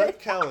Yeah, Kelly. Clint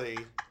Kelly.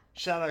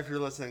 Shout out if you're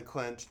listening,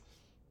 Clint.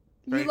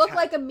 You look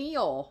like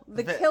Emile,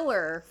 the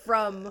killer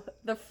from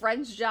the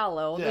French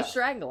Giallo, The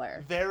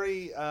Strangler.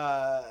 Very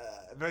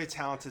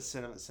talented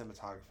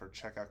cinematographer.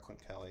 Check out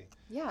Clint Kelly.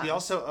 Yeah. He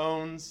also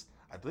owns,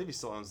 I believe he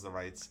still owns the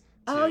rights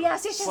to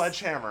yes.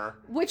 Sledgehammer.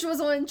 Which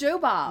was on Joe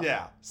Bob.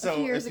 Yeah. So a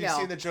few years if ago. you've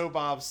seen the Joe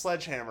Bob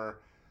Sledgehammer,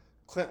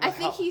 Clint. I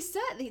think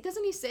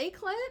doesn't he say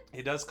Clint?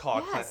 He does call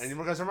it Clint. And you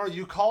guys remember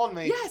you called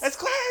me. Yes. It's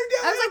Clint.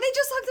 I was like, they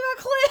just talked about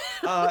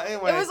Clint.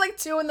 Anyway. It was like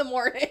 2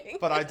 a.m.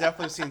 But I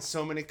definitely seen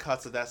so many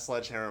cuts of that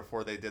Sledgehammer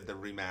before they did the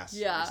remaster.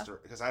 Yeah.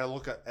 Because I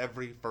look at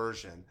every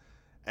version.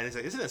 And he's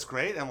like, isn't this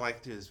great? And I'm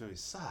like, dude, this movie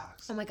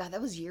sucks. Oh my God,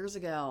 that was years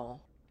ago.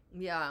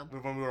 Yeah.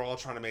 When we were all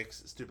trying to make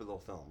stupid little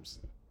films.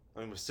 I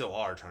mean, we still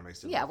are trying to make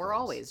stupid little films. Yeah, we're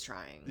always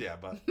trying. Yeah,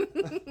 but.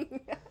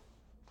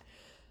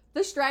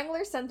 The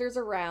Strangler centers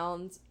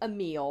around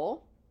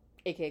Emile,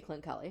 aka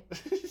Clint Kelly,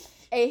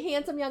 a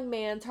handsome young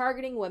man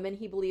targeting women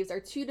he believes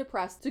are too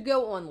depressed to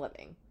go on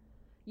living.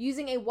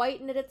 Using a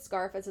white knitted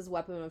scarf as his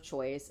weapon of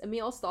choice,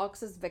 Emile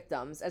stalks his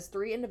victims as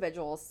 3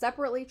 individuals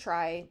separately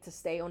try to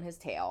stay on his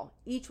tail,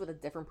 each with a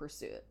different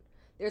pursuit.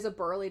 There's a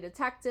burly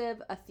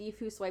detective, a thief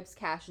who swipes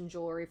cash and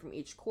jewelry from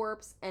each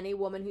corpse, and a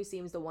woman who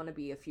seems to want to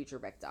be a future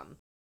victim.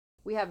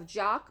 We have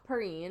Jacques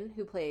Perrine,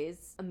 who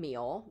plays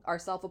Emile, our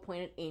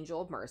self-appointed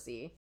angel of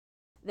mercy.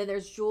 Then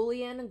there's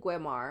Julien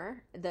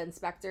Guimard, the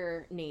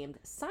inspector named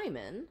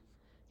Simon.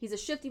 He's a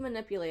shifty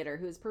manipulator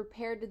who is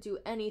prepared to do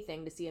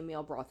anything to see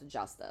Emile brought to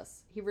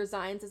justice. He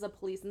resigns as a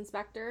police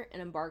inspector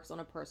and embarks on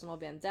a personal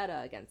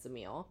vendetta against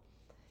Emile.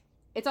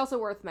 It's also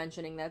worth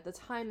mentioning that at the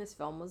time this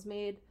film was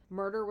made,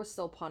 murder was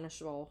still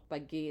punishable by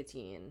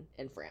guillotine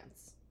in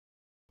France.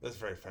 That's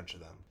very French of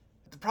them.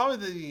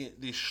 Probably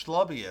the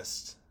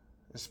schlubbiest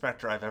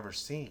inspector I've ever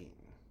seen.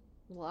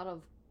 A lot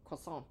of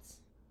croissants.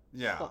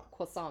 Yeah.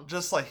 Croissants.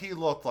 Just like he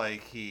looked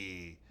like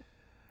he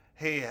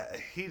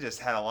just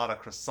had a lot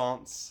of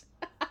croissants.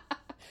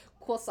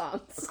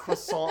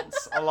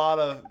 Croissants, a lot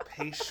of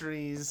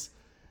pastries.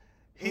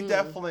 He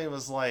definitely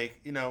was like,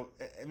 you know,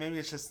 maybe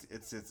it's just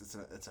it's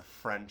a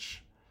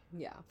French.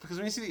 Yeah. Because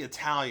when you see the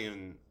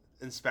Italian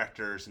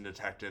inspectors and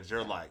detectives,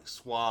 they're like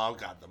suave,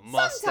 got the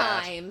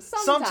mustache.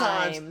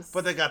 Sometimes,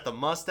 but they got the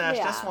mustache.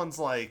 Yeah. This one's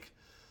like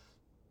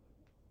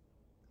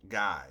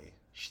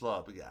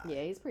schlub guy.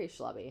 Yeah, he's pretty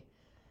schlubby.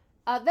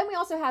 Then we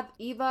also have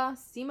Eva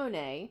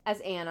Simone as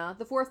Anna,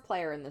 the 4th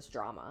player in this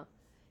drama.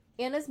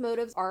 Anna's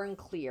motives are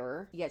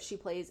unclear, yet she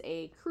plays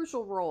a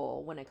crucial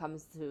role when it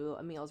comes to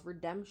Emile's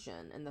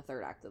redemption in the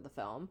 3rd act of the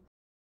film.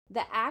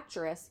 The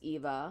actress,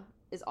 Eva,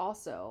 is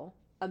also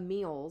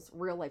Emile's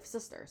real-life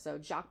sister. So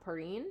Jacques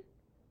Perrine,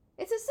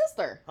 it's his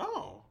sister.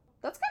 Oh.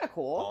 That's kind of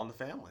cool. All in the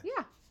family.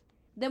 Yeah.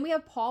 Then we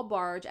have Paul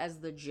Barge as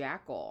the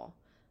Jackal.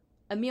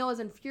 Emile is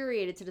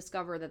infuriated to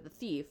discover that the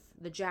thief,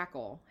 the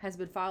Jackal, has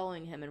been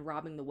following him and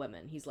robbing the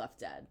women he's left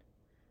dead.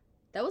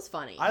 That was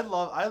funny. I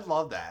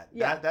love that.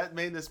 Yeah. That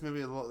made this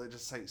movie a little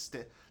just like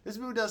this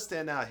movie does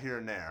stand out here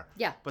and there.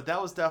 Yeah. But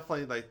that was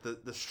definitely like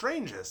the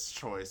strangest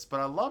choice, but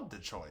I loved the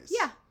choice.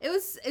 Yeah.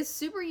 It's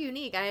super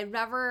unique.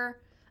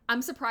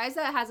 I'm surprised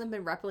that it hasn't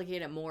been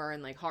replicated more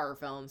in like horror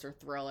films or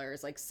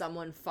thrillers, like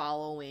someone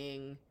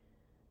following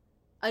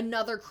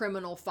another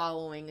criminal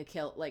following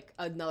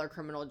another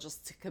criminal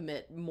just to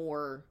commit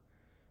more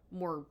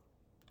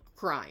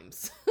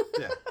crimes.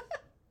 Yeah.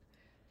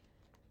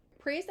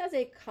 Praised as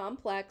a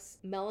complex,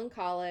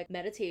 melancholic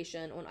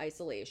meditation on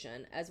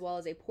isolation, as well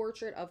as a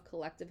portrait of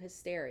collective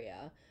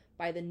hysteria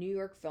by the New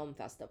York Film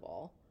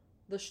Festival,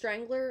 The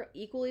Strangler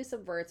equally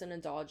subverts and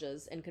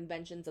indulges in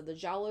conventions of the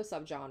giallo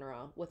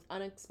subgenre with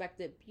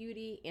unexpected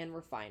beauty and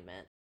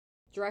refinement.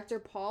 Director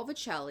Paul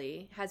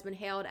Vicelli has been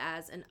hailed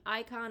as an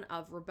icon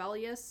of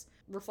rebellious,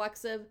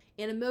 reflexive,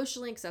 and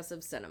emotionally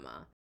excessive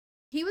cinema.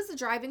 He was the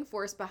driving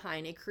force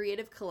behind a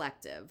creative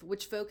collective,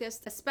 which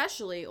focused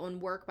especially on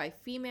work by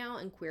female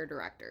and queer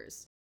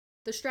directors.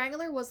 The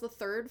Strangler was the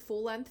third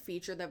full-length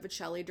feature that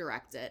Vicelli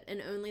directed,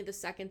 and only the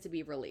second to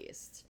be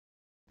released.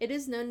 It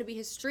is known to be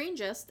his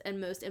strangest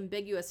and most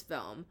ambiguous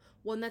film,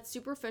 one that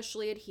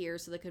superficially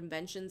adheres to the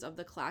conventions of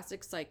the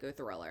classic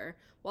psychothriller,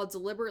 while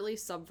deliberately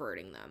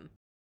subverting them.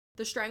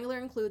 The Strangler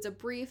includes a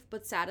brief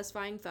but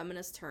satisfying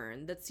feminist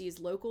turn that sees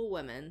local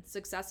women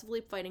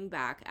successfully fighting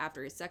back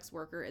after a sex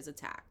worker is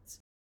attacked.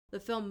 The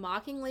film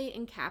mockingly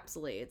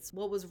encapsulates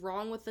what was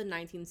wrong with the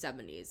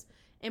 1970s,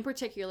 in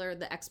particular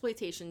the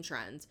exploitation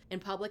trend and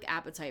public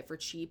appetite for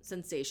cheap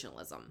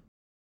sensationalism.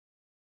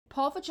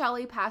 Paul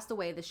Vicelli passed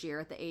away this year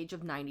at the age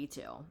of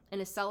 92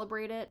 and is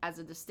celebrated as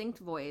a distinct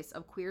voice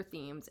of queer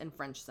themes in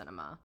French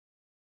cinema.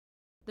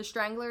 The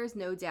Strangler is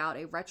no doubt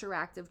a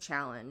retroactive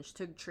challenge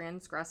to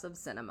transgressive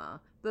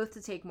cinema, both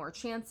to take more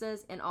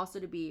chances and also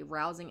to be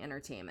rousing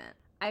entertainment.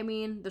 I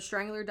mean, The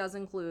Strangler does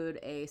include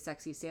a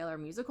Sexy Sailor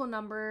musical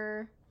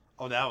number.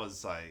 Oh, that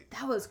was like...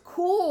 That was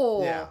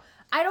cool! Yeah.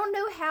 I don't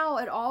know how,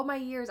 in all my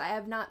years, I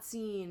have not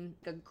seen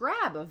a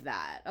grab of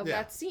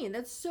that scene.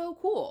 That's so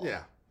cool.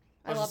 Yeah.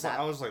 I love that.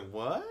 I was like,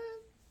 what?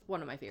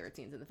 One of my favorite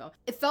scenes in the film.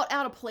 It felt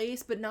out of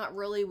place, but not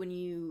really when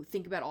you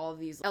think about all of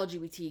these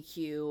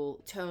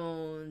LGBTQ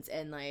tones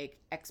and like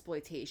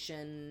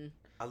exploitation.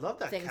 I love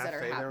that things cafe that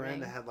are they were happening. in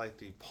that had like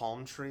the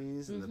palm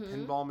trees and the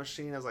pinball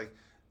machine. I was like,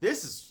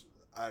 this is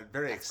a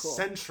very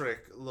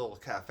eccentric little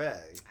cafe.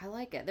 I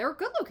like it. There were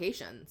good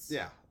locations.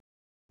 Yeah.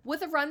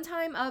 With a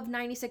runtime of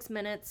 96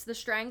 minutes, The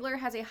Strangler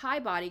has a high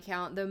body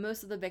count, though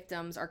most of the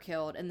victims are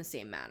killed in the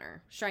same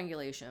manner.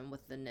 Strangulation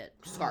with the knit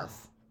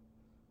scarf.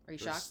 Are you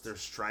shocked? They're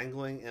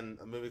strangling in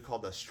a movie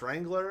called The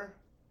Strangler.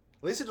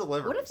 At least it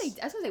delivers. What if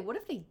they... I was going to say, what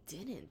if they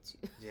didn't?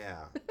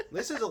 Yeah. At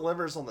least it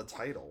delivers on the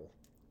title.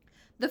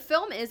 The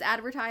film is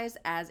advertised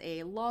as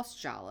a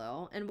lost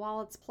giallo, and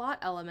while its plot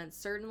elements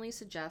certainly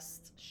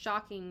suggest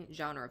shocking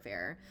genre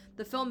fare,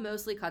 the film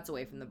mostly cuts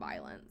away from the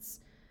violence.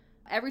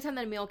 Every time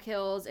that Emile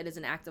kills, it is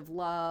an act of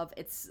love.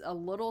 It's a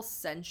little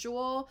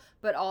sensual,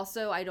 but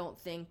also I don't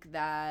think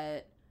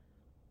that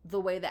the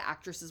way the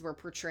actresses were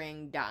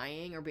portraying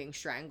dying or being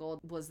strangled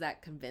was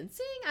that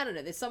convincing. I don't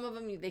know. There's some of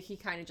them, he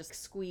kind of just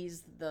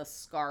squeezed the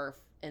scarf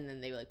and then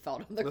they like fell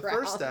on the ground.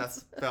 The first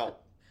death felt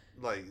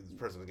like the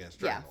person was getting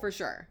strangled. Yeah, for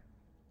sure.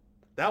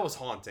 That was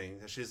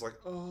haunting. She's like,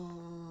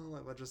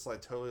 oh, like just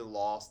like totally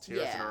lost,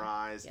 tears in her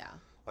eyes. Yeah.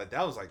 Like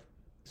that was like,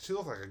 she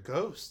looked like a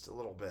ghost a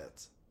little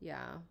bit.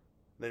 Yeah.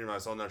 Then you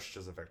realize, oh no, she's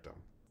just a victim.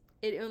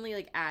 It only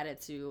like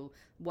added to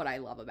what I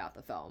love about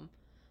the film.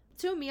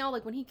 To Emile,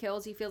 like when he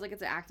kills, he feels like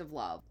it's an act of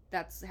love.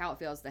 That's how it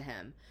feels to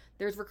him.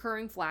 There's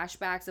recurring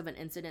flashbacks of an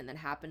incident that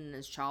happened in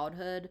his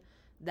childhood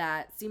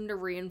that seem to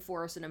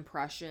reinforce an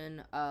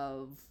impression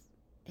of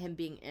him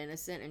being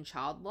innocent and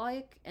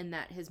childlike, and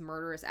that his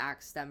murderous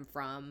acts stem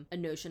from a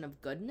notion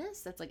of goodness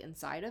that's like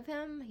inside of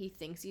him. He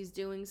thinks he's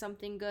doing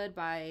something good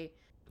by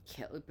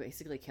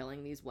basically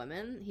killing these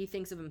women. He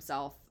thinks of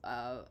himself,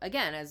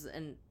 again, as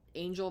an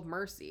angel of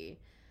mercy.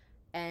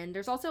 And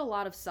there's also a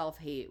lot of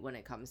self-hate when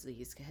it comes to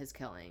his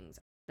killings.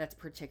 That's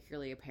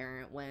particularly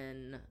apparent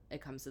when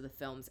it comes to the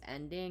film's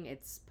ending.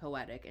 It's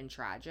poetic and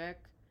tragic.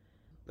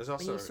 There's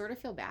also, and you sort of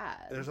feel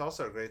bad. There's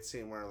also a great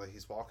scene where like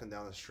he's walking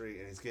down the street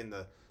and he's getting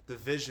the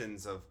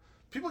visions of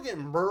people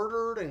getting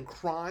murdered and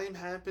crime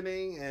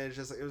happening, and it's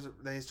just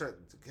then he starts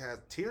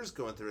have tears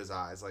going through his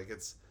eyes. Like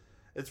it's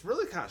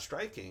really kind of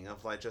striking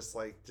of like just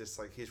like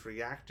he's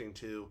reacting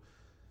to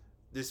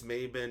this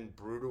may have been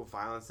brutal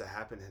violence that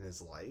happened in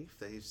his life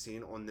that he's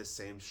seen on this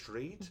same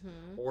street,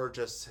 or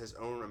just his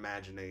own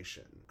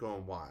imagination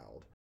going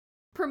wild.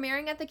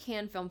 Premiering at the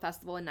Cannes Film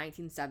Festival in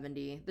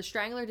 1970, The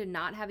Strangler did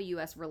not have a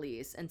U.S.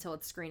 release until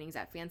its screenings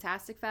at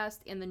Fantastic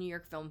Fest and the New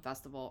York Film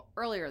Festival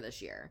earlier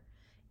this year.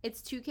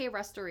 Its 2K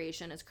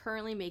restoration is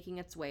currently making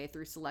its way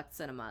through select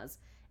cinemas,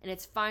 and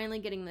it's finally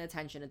getting the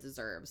attention it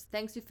deserves,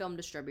 thanks to film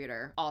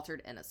distributor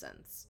Altered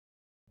Innocence.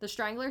 The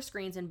Strangler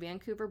screens in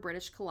Vancouver,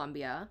 British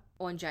Columbia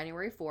on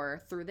January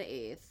 4th through the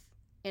 8th,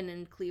 and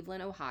in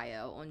Cleveland,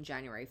 Ohio on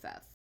January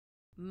 5th.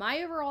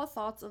 My overall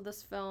thoughts of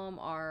this film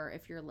are,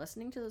 if you're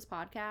listening to this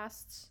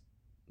podcast,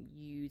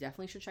 you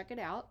definitely should check it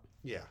out.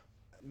 Yeah.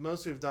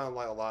 Most we've done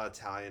like a lot of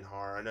Italian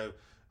horror. I know,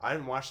 I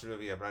didn't watch the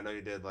movie yet, but I know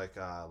you did like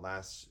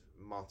last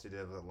month you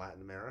did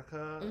Latin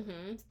America.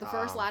 Mm-hmm. The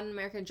first Latin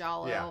American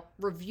Giallo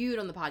reviewed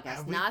on the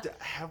podcast.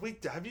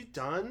 Have you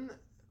done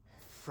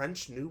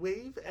French New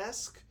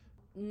Wave-esque?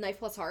 Knife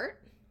Plus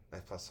Heart?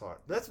 Knife Plus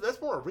Heart.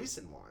 That's more a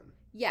recent one.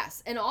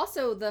 Yes, and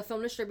also the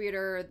film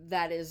distributor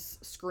that is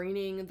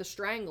screening The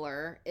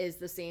Strangler is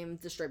the same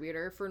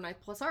distributor for Knife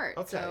Plus Art.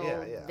 Okay,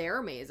 so yeah. They're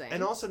amazing.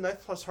 And also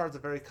Knife Plus Heart's a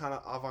very kind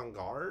of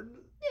avant-garde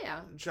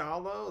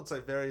giallo. It's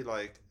like very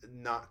like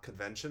not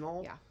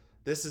conventional. Yeah.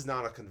 This is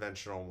not a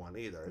conventional one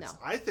either. No.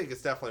 I think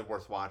it's definitely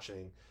worth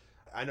watching.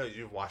 I know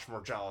you've watched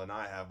more giallo than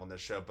I have on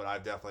this show, but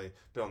I've definitely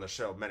been on the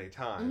show many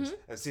times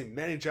and seen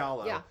many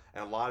giallo,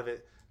 and a lot of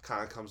it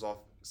kind of comes off.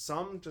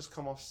 Some just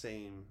come off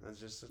same as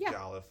just a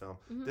giallo film.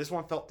 This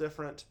one felt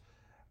different.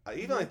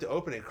 Even like the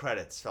opening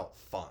credits felt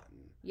fun.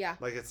 Yeah.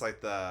 Like it's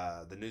like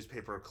the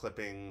newspaper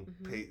clipping,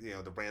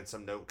 the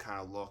ransom note kind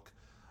of look.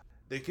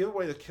 They give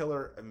away the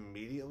killer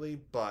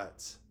immediately,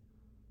 but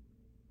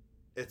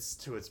it's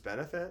to its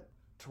benefit,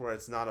 to where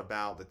it's not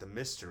about like the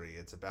mystery.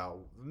 It's about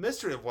the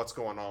mystery of what's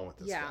going on with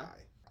this guy.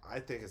 I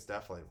think it's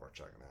definitely worth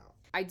checking out.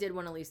 I did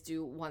want to at least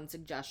do one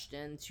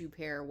suggestion to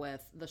pair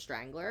with The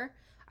Strangler.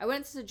 I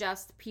wanted to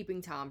suggest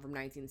Peeping Tom from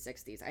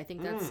 1960s. I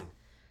think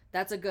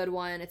that's a good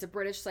one. It's a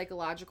British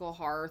psychological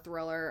horror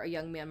thriller. A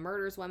young man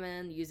murders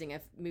women using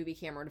a movie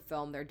camera to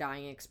film their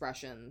dying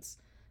expressions.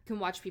 You can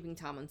watch Peeping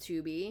Tom on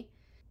Tubi.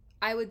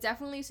 I would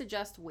definitely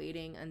suggest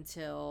waiting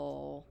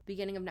until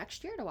beginning of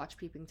next year to watch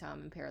Peeping Tom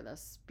and pair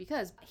this,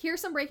 because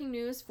here's some breaking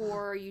news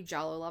for you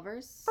giallo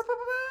lovers.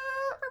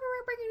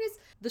 Breaking news.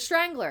 The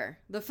Strangler,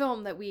 the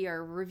film that we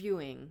are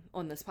reviewing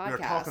on this podcast. We're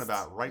talking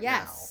about right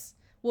now.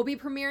 Will be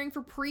premiering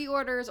for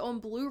pre-orders on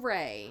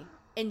Blu-ray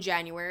in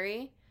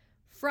January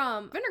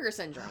from Vinegar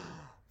Syndrome.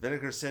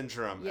 Vinegar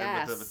Syndrome.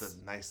 Yes. And with the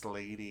nice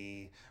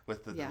lady,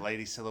 with the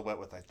lady silhouette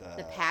with like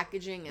the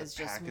packaging is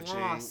just so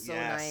nice.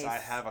 Yes, I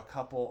have a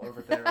couple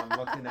over there I'm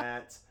looking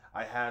at.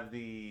 I have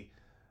the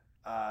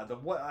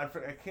what I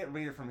can't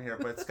read it from here,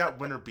 but it's got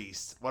Winter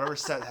Beast. Whatever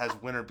set has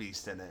Winter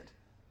Beast in it.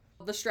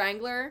 The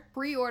Strangler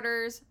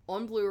pre-orders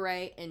on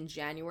Blu-ray in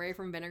January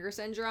from Vinegar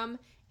Syndrome,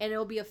 and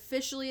it'll be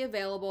officially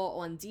available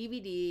on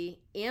DVD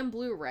and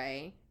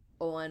Blu-ray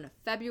on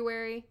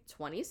February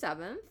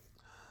 27th.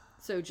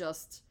 So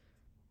just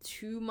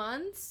 2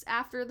 months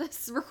after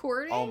this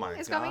recording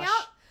is coming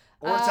out.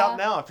 Or it's out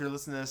now if you're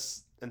listening to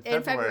this in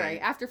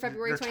February. After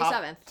February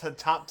 27th.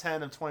 Top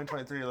 10 of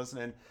 2023, you're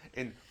listening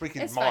in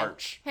freaking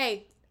March. Fine.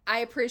 Hey,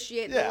 I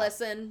appreciate the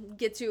listen.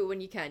 Get to it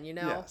when you can,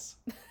 Yes.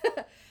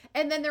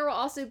 And then there will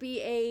also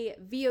be a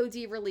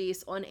VOD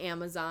release on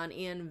Amazon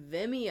and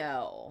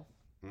Vimeo.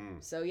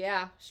 So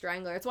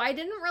Strangler. That's why I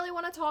didn't really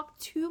want to talk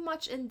too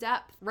much in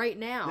depth right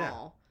now.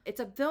 Yeah. It's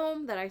a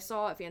film that I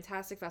saw at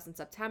Fantastic Fest in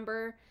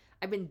September.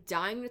 I've been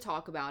dying to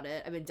talk about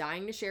it. I've been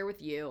dying to share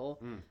with you.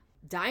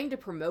 Dying to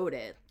promote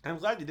it. I'm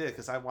glad you did,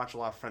 because I watch a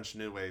lot of French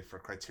New Wave for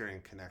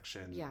Criterion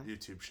Connection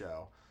YouTube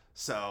show.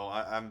 So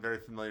I'm very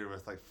familiar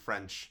with like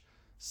French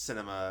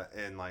cinema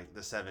in like the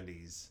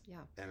 70s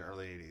and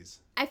early 80s.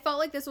 I felt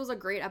like this was a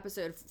great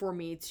episode for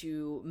me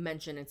to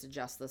mention and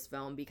suggest this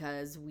film,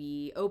 because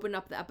we opened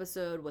up the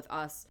episode with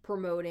us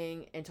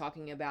promoting and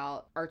talking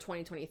about our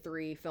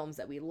 2023 films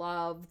that we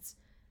loved,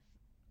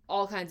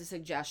 all kinds of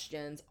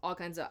suggestions, all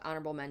kinds of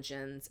honorable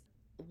mentions.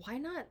 Why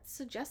not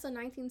suggest a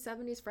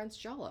 1970s French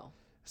giallo?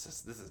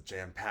 This is a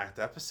jam-packed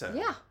episode.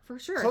 Yeah, for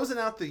sure. Closing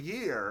out the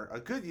year, a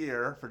good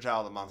year for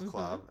Giallo the Month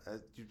Club.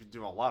 You've been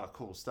doing a lot of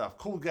cool stuff.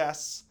 Cool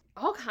guests.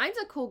 All kinds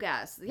of cool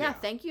guests. Yeah,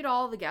 thank you to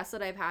all the guests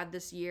that I've had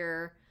this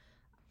year.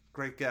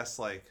 Great guests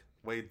like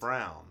Wade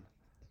Brown.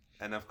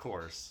 And of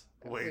course,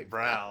 Wade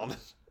Brown.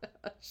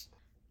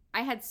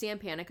 I had Sam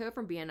Panico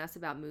from BNS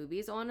About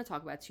Movies on to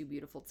talk about Too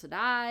Beautiful to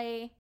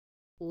Die.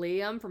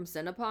 Liam from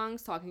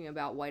Cinepunks talking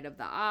about White of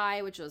the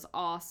Eye, which was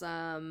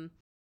awesome.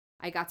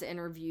 I got to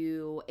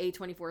interview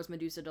A24's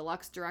Medusa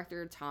Deluxe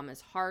director,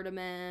 Thomas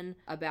Hardiman,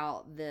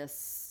 about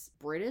this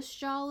British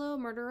giallo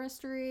murder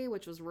mystery,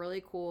 which was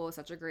really cool.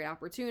 Such a great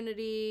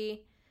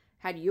opportunity.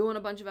 Had you on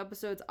a bunch of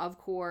episodes, of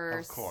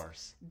course. Of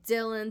course.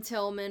 Dylan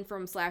Tillman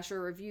from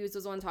Slasher Reviews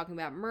was on talking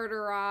about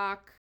Murder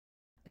Rock.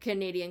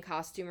 Canadian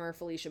costumer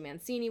Felicia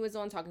Mancini was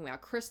on talking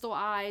about Crystal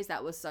Eyes.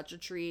 That was such a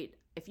treat.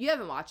 If you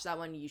haven't watched that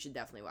one, you should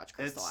definitely watch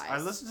Crystal Eyes. I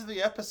listened to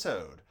the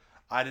episode.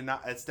 I did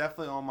not. It's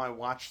definitely on my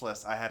watch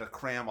list. I had to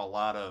cram a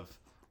lot of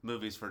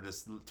movies for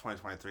this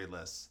 2023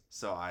 list,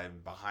 so I'm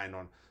behind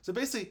on. So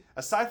basically,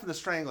 aside from The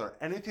Strangler,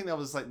 anything that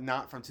was like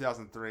not from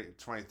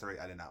 2023,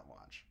 I did not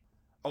watch.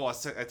 Oh, I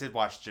did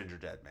watch Ginger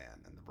Dead Man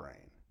in the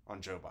Brain on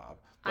Joe Bob.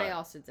 I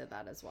also did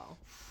that as well.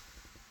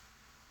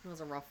 It was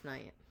a rough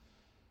night.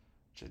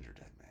 Ginger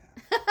Dead Man.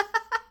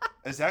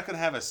 Is that going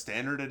to have a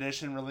standard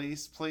edition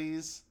release,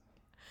 please?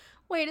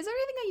 Wait, is there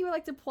anything that you would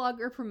like to plug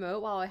or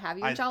promote while I have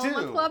you in Giallo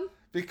Month Club?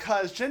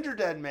 Because Ginger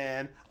Dead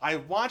Man, I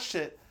watched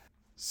it.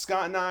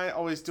 Scott and I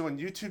always doing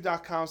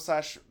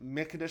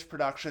youtube.com/Mickadish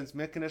Productions.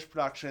 Mickadish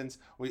Productions.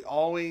 We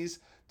always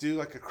do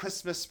like a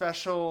Christmas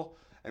special.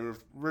 And we were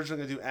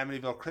originally going to do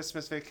Amityville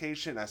Christmas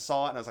Vacation. I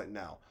saw it and I was like,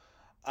 no.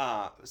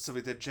 So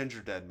we did Ginger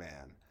Dead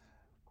Man.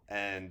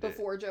 And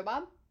before Joe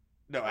Bob?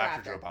 No,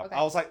 after Joe Bob. Okay.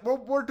 I was like,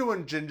 we're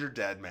doing Ginger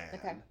Dead Man.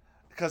 Okay.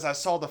 Because I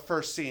saw the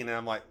first scene and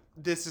I'm like,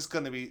 this is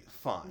going to be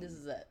fun. This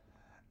is it.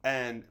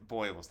 And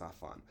boy, it was not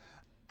fun.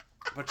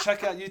 But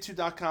check out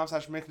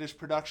youtube.com/Mickadish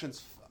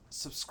Productions.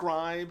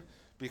 subscribe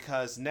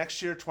because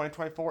next year,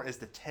 2024, is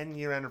the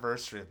 10-year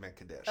anniversary of Mint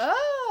Kadish.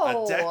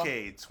 Oh! A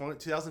decade.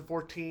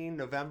 2014,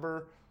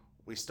 November,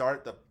 we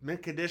start the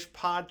Mint Kadish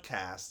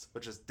podcast,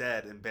 which is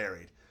dead and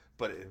buried,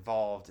 but it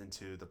evolved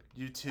into the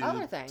YouTube,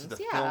 Other things, to the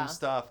yeah. film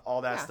stuff,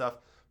 all that Yeah. stuff.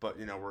 But,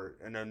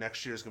 I know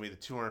next year is going to be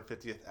the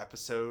 250th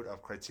episode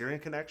of Criterion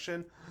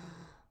Connection.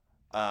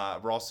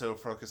 We're also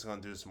focusing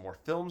on doing some more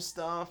film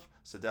stuff,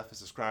 so definitely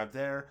subscribe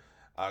there.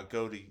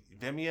 Go to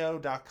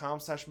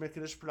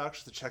vimeo.com/Mint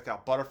Productions to check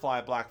out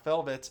Butterfly Black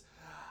Velvet,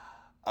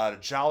 a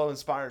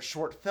Giallo-inspired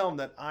short film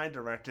that I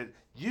directed.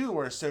 You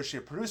were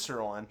associate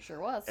producer on. Sure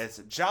was. It's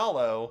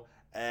Giallo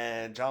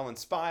and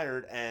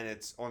Giallo-inspired, and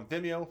it's on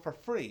Vimeo for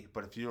free.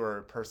 But if you're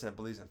a person that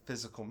believes in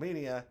physical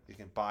media, you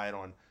can buy it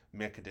on You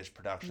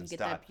MintKadishProductions. get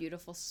that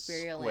beautiful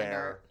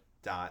Square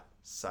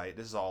site.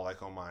 This is all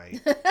like on my.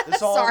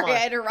 Sorry,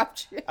 I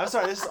interrupt you. I'm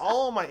sorry. This is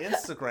all on my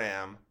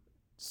Instagram,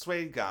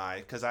 Suede Guy,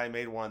 because I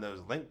made one of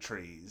those link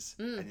trees,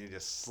 and you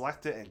just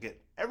select it and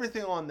get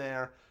everything on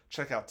there.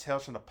 Check out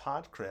Tales from the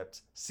Pod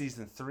Crypt.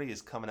 Season 3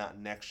 is coming out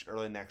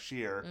early next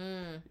year.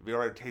 We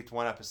already taped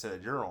one episode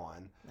that you're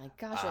on. My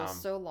gosh, it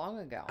was so long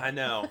ago. I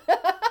know.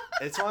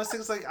 It's one of those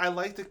things like I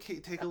like to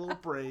take a little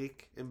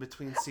break in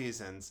between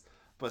seasons,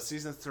 but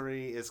season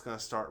 3 is going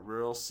to start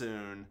real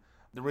soon.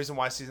 The reason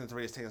why season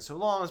 3 is taking so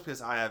long is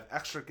because I have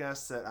extra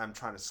guests that I'm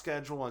trying to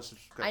schedule. And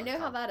I know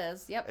how that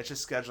is. Yep. It's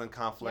just scheduling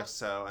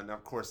conflicts. Yep. So, and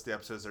of course, the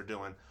episodes they're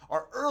doing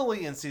are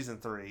early in season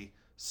 3.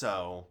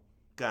 So,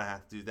 gonna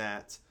have to do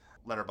that.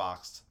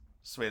 Letterboxd,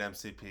 Suede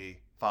MCP.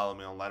 Follow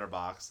me on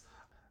Letterboxd.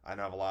 I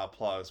know I have a lot of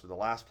plugs, but the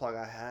last plug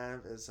I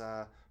have is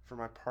for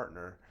my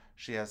partner.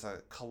 She has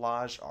a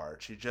collage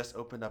art. She just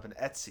opened up an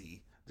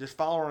Etsy. Just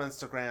follow her on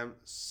Instagram,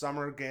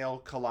 Summer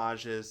Gale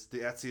Collages. The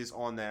Etsy is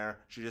on there.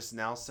 She just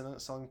now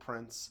selling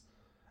prints,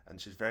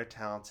 and she's very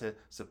talented.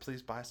 So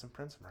please buy some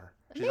prints from her.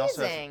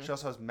 Amazing. She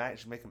also has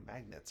she's making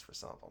magnets for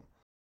some of them.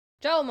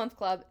 Giallo Month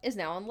Club is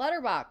now on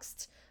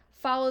Letterboxd.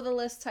 Follow the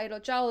list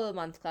titled Giallo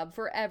Month Club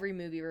for every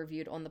movie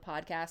reviewed on the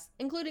podcast,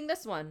 including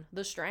this one,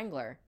 The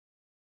Strangler.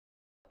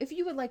 If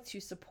you would like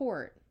to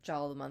support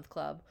Giallo Month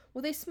Club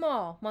with a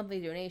small monthly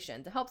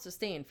donation to help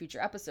sustain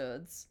future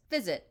episodes,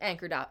 visit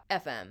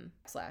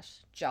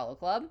anchor.fm/Giallo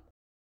Club.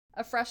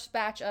 A fresh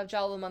batch of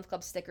Giallo Month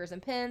Club stickers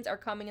and pins are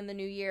coming in the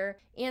new year,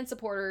 and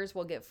supporters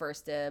will get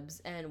first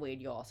dibs, and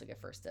Wade, you'll also get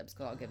first dibs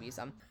because I'll give you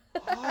some.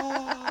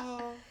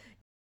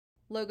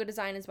 Logo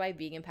design is by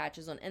Vegan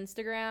Patches on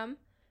Instagram.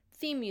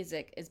 Theme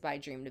music is by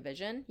Dream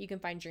Division. You can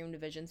find Dream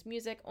Division's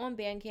music on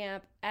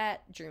Bandcamp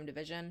at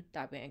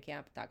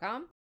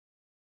dreamdivision.bandcamp.com.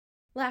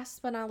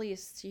 Last but not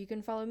least, you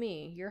can follow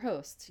me, your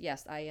host.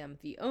 Yes, I am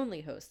the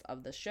only host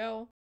of the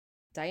show,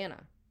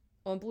 Diana,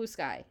 on Blue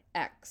Sky,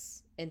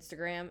 X,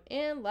 Instagram,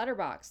 and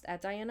Letterboxd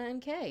at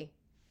DianaNK.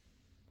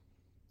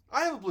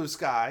 I have a Blue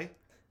Sky.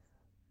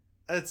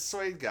 It's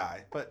Suede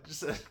Guy, but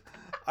just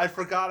I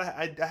forgot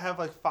I have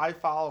like 5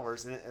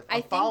 followers, and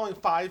I'm following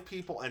 5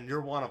 people, and you're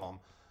one of them.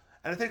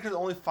 And I think you're the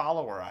only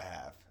follower I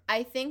have.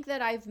 I think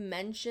that I've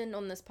mentioned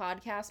on this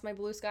podcast my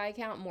Blue Sky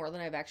account more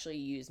than I've actually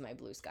used my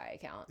Blue Sky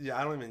account. Yeah,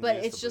 I don't even but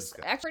use it's the Blue just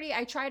Sky. actually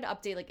I try to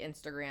update like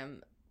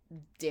Instagram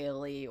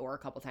daily or a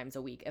couple times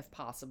a week if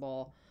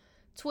possible.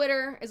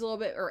 Twitter is a little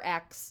bit, or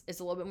X is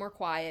a little bit more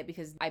quiet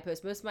because I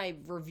post most of my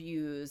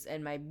reviews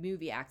and my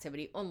movie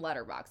activity on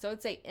Letterboxd. So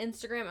I'd say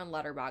Instagram and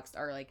Letterboxd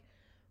are like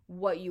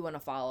what you want to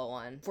follow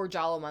on for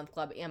Giallo Month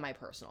Club and my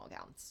personal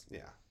accounts.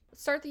 Yeah.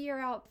 Start the year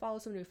out, follow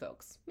some new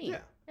folks. Me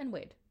and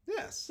Wade.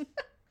 Yes.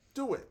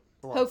 Do it.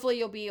 Hopefully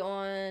you'll be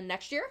on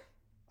next year.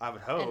 I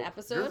would hope. An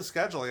episode. You're the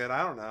scheduling it.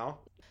 I don't know.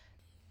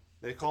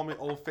 They call me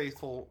Old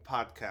Faithful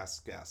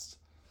podcast guest.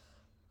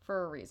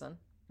 For a reason.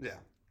 Yeah.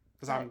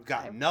 Because I've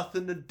got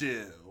nothing to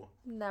do.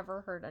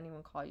 Never heard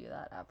anyone call you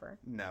that ever.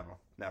 Never.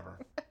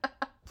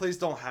 Please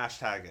don't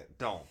hashtag it.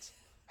 Don't.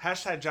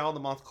 Hashtag Giallo the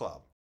Month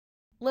Club.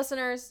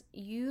 Listeners,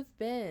 you've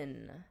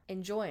been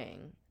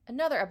enjoying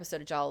another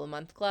episode of Giallo the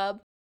Month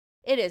Club.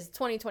 It is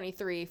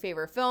 2023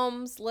 favorite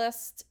films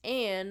list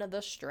and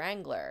The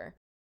Strangler.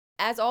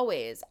 As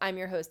always, I'm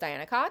your host,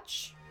 Diana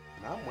Koch.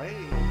 And I'm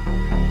Wade.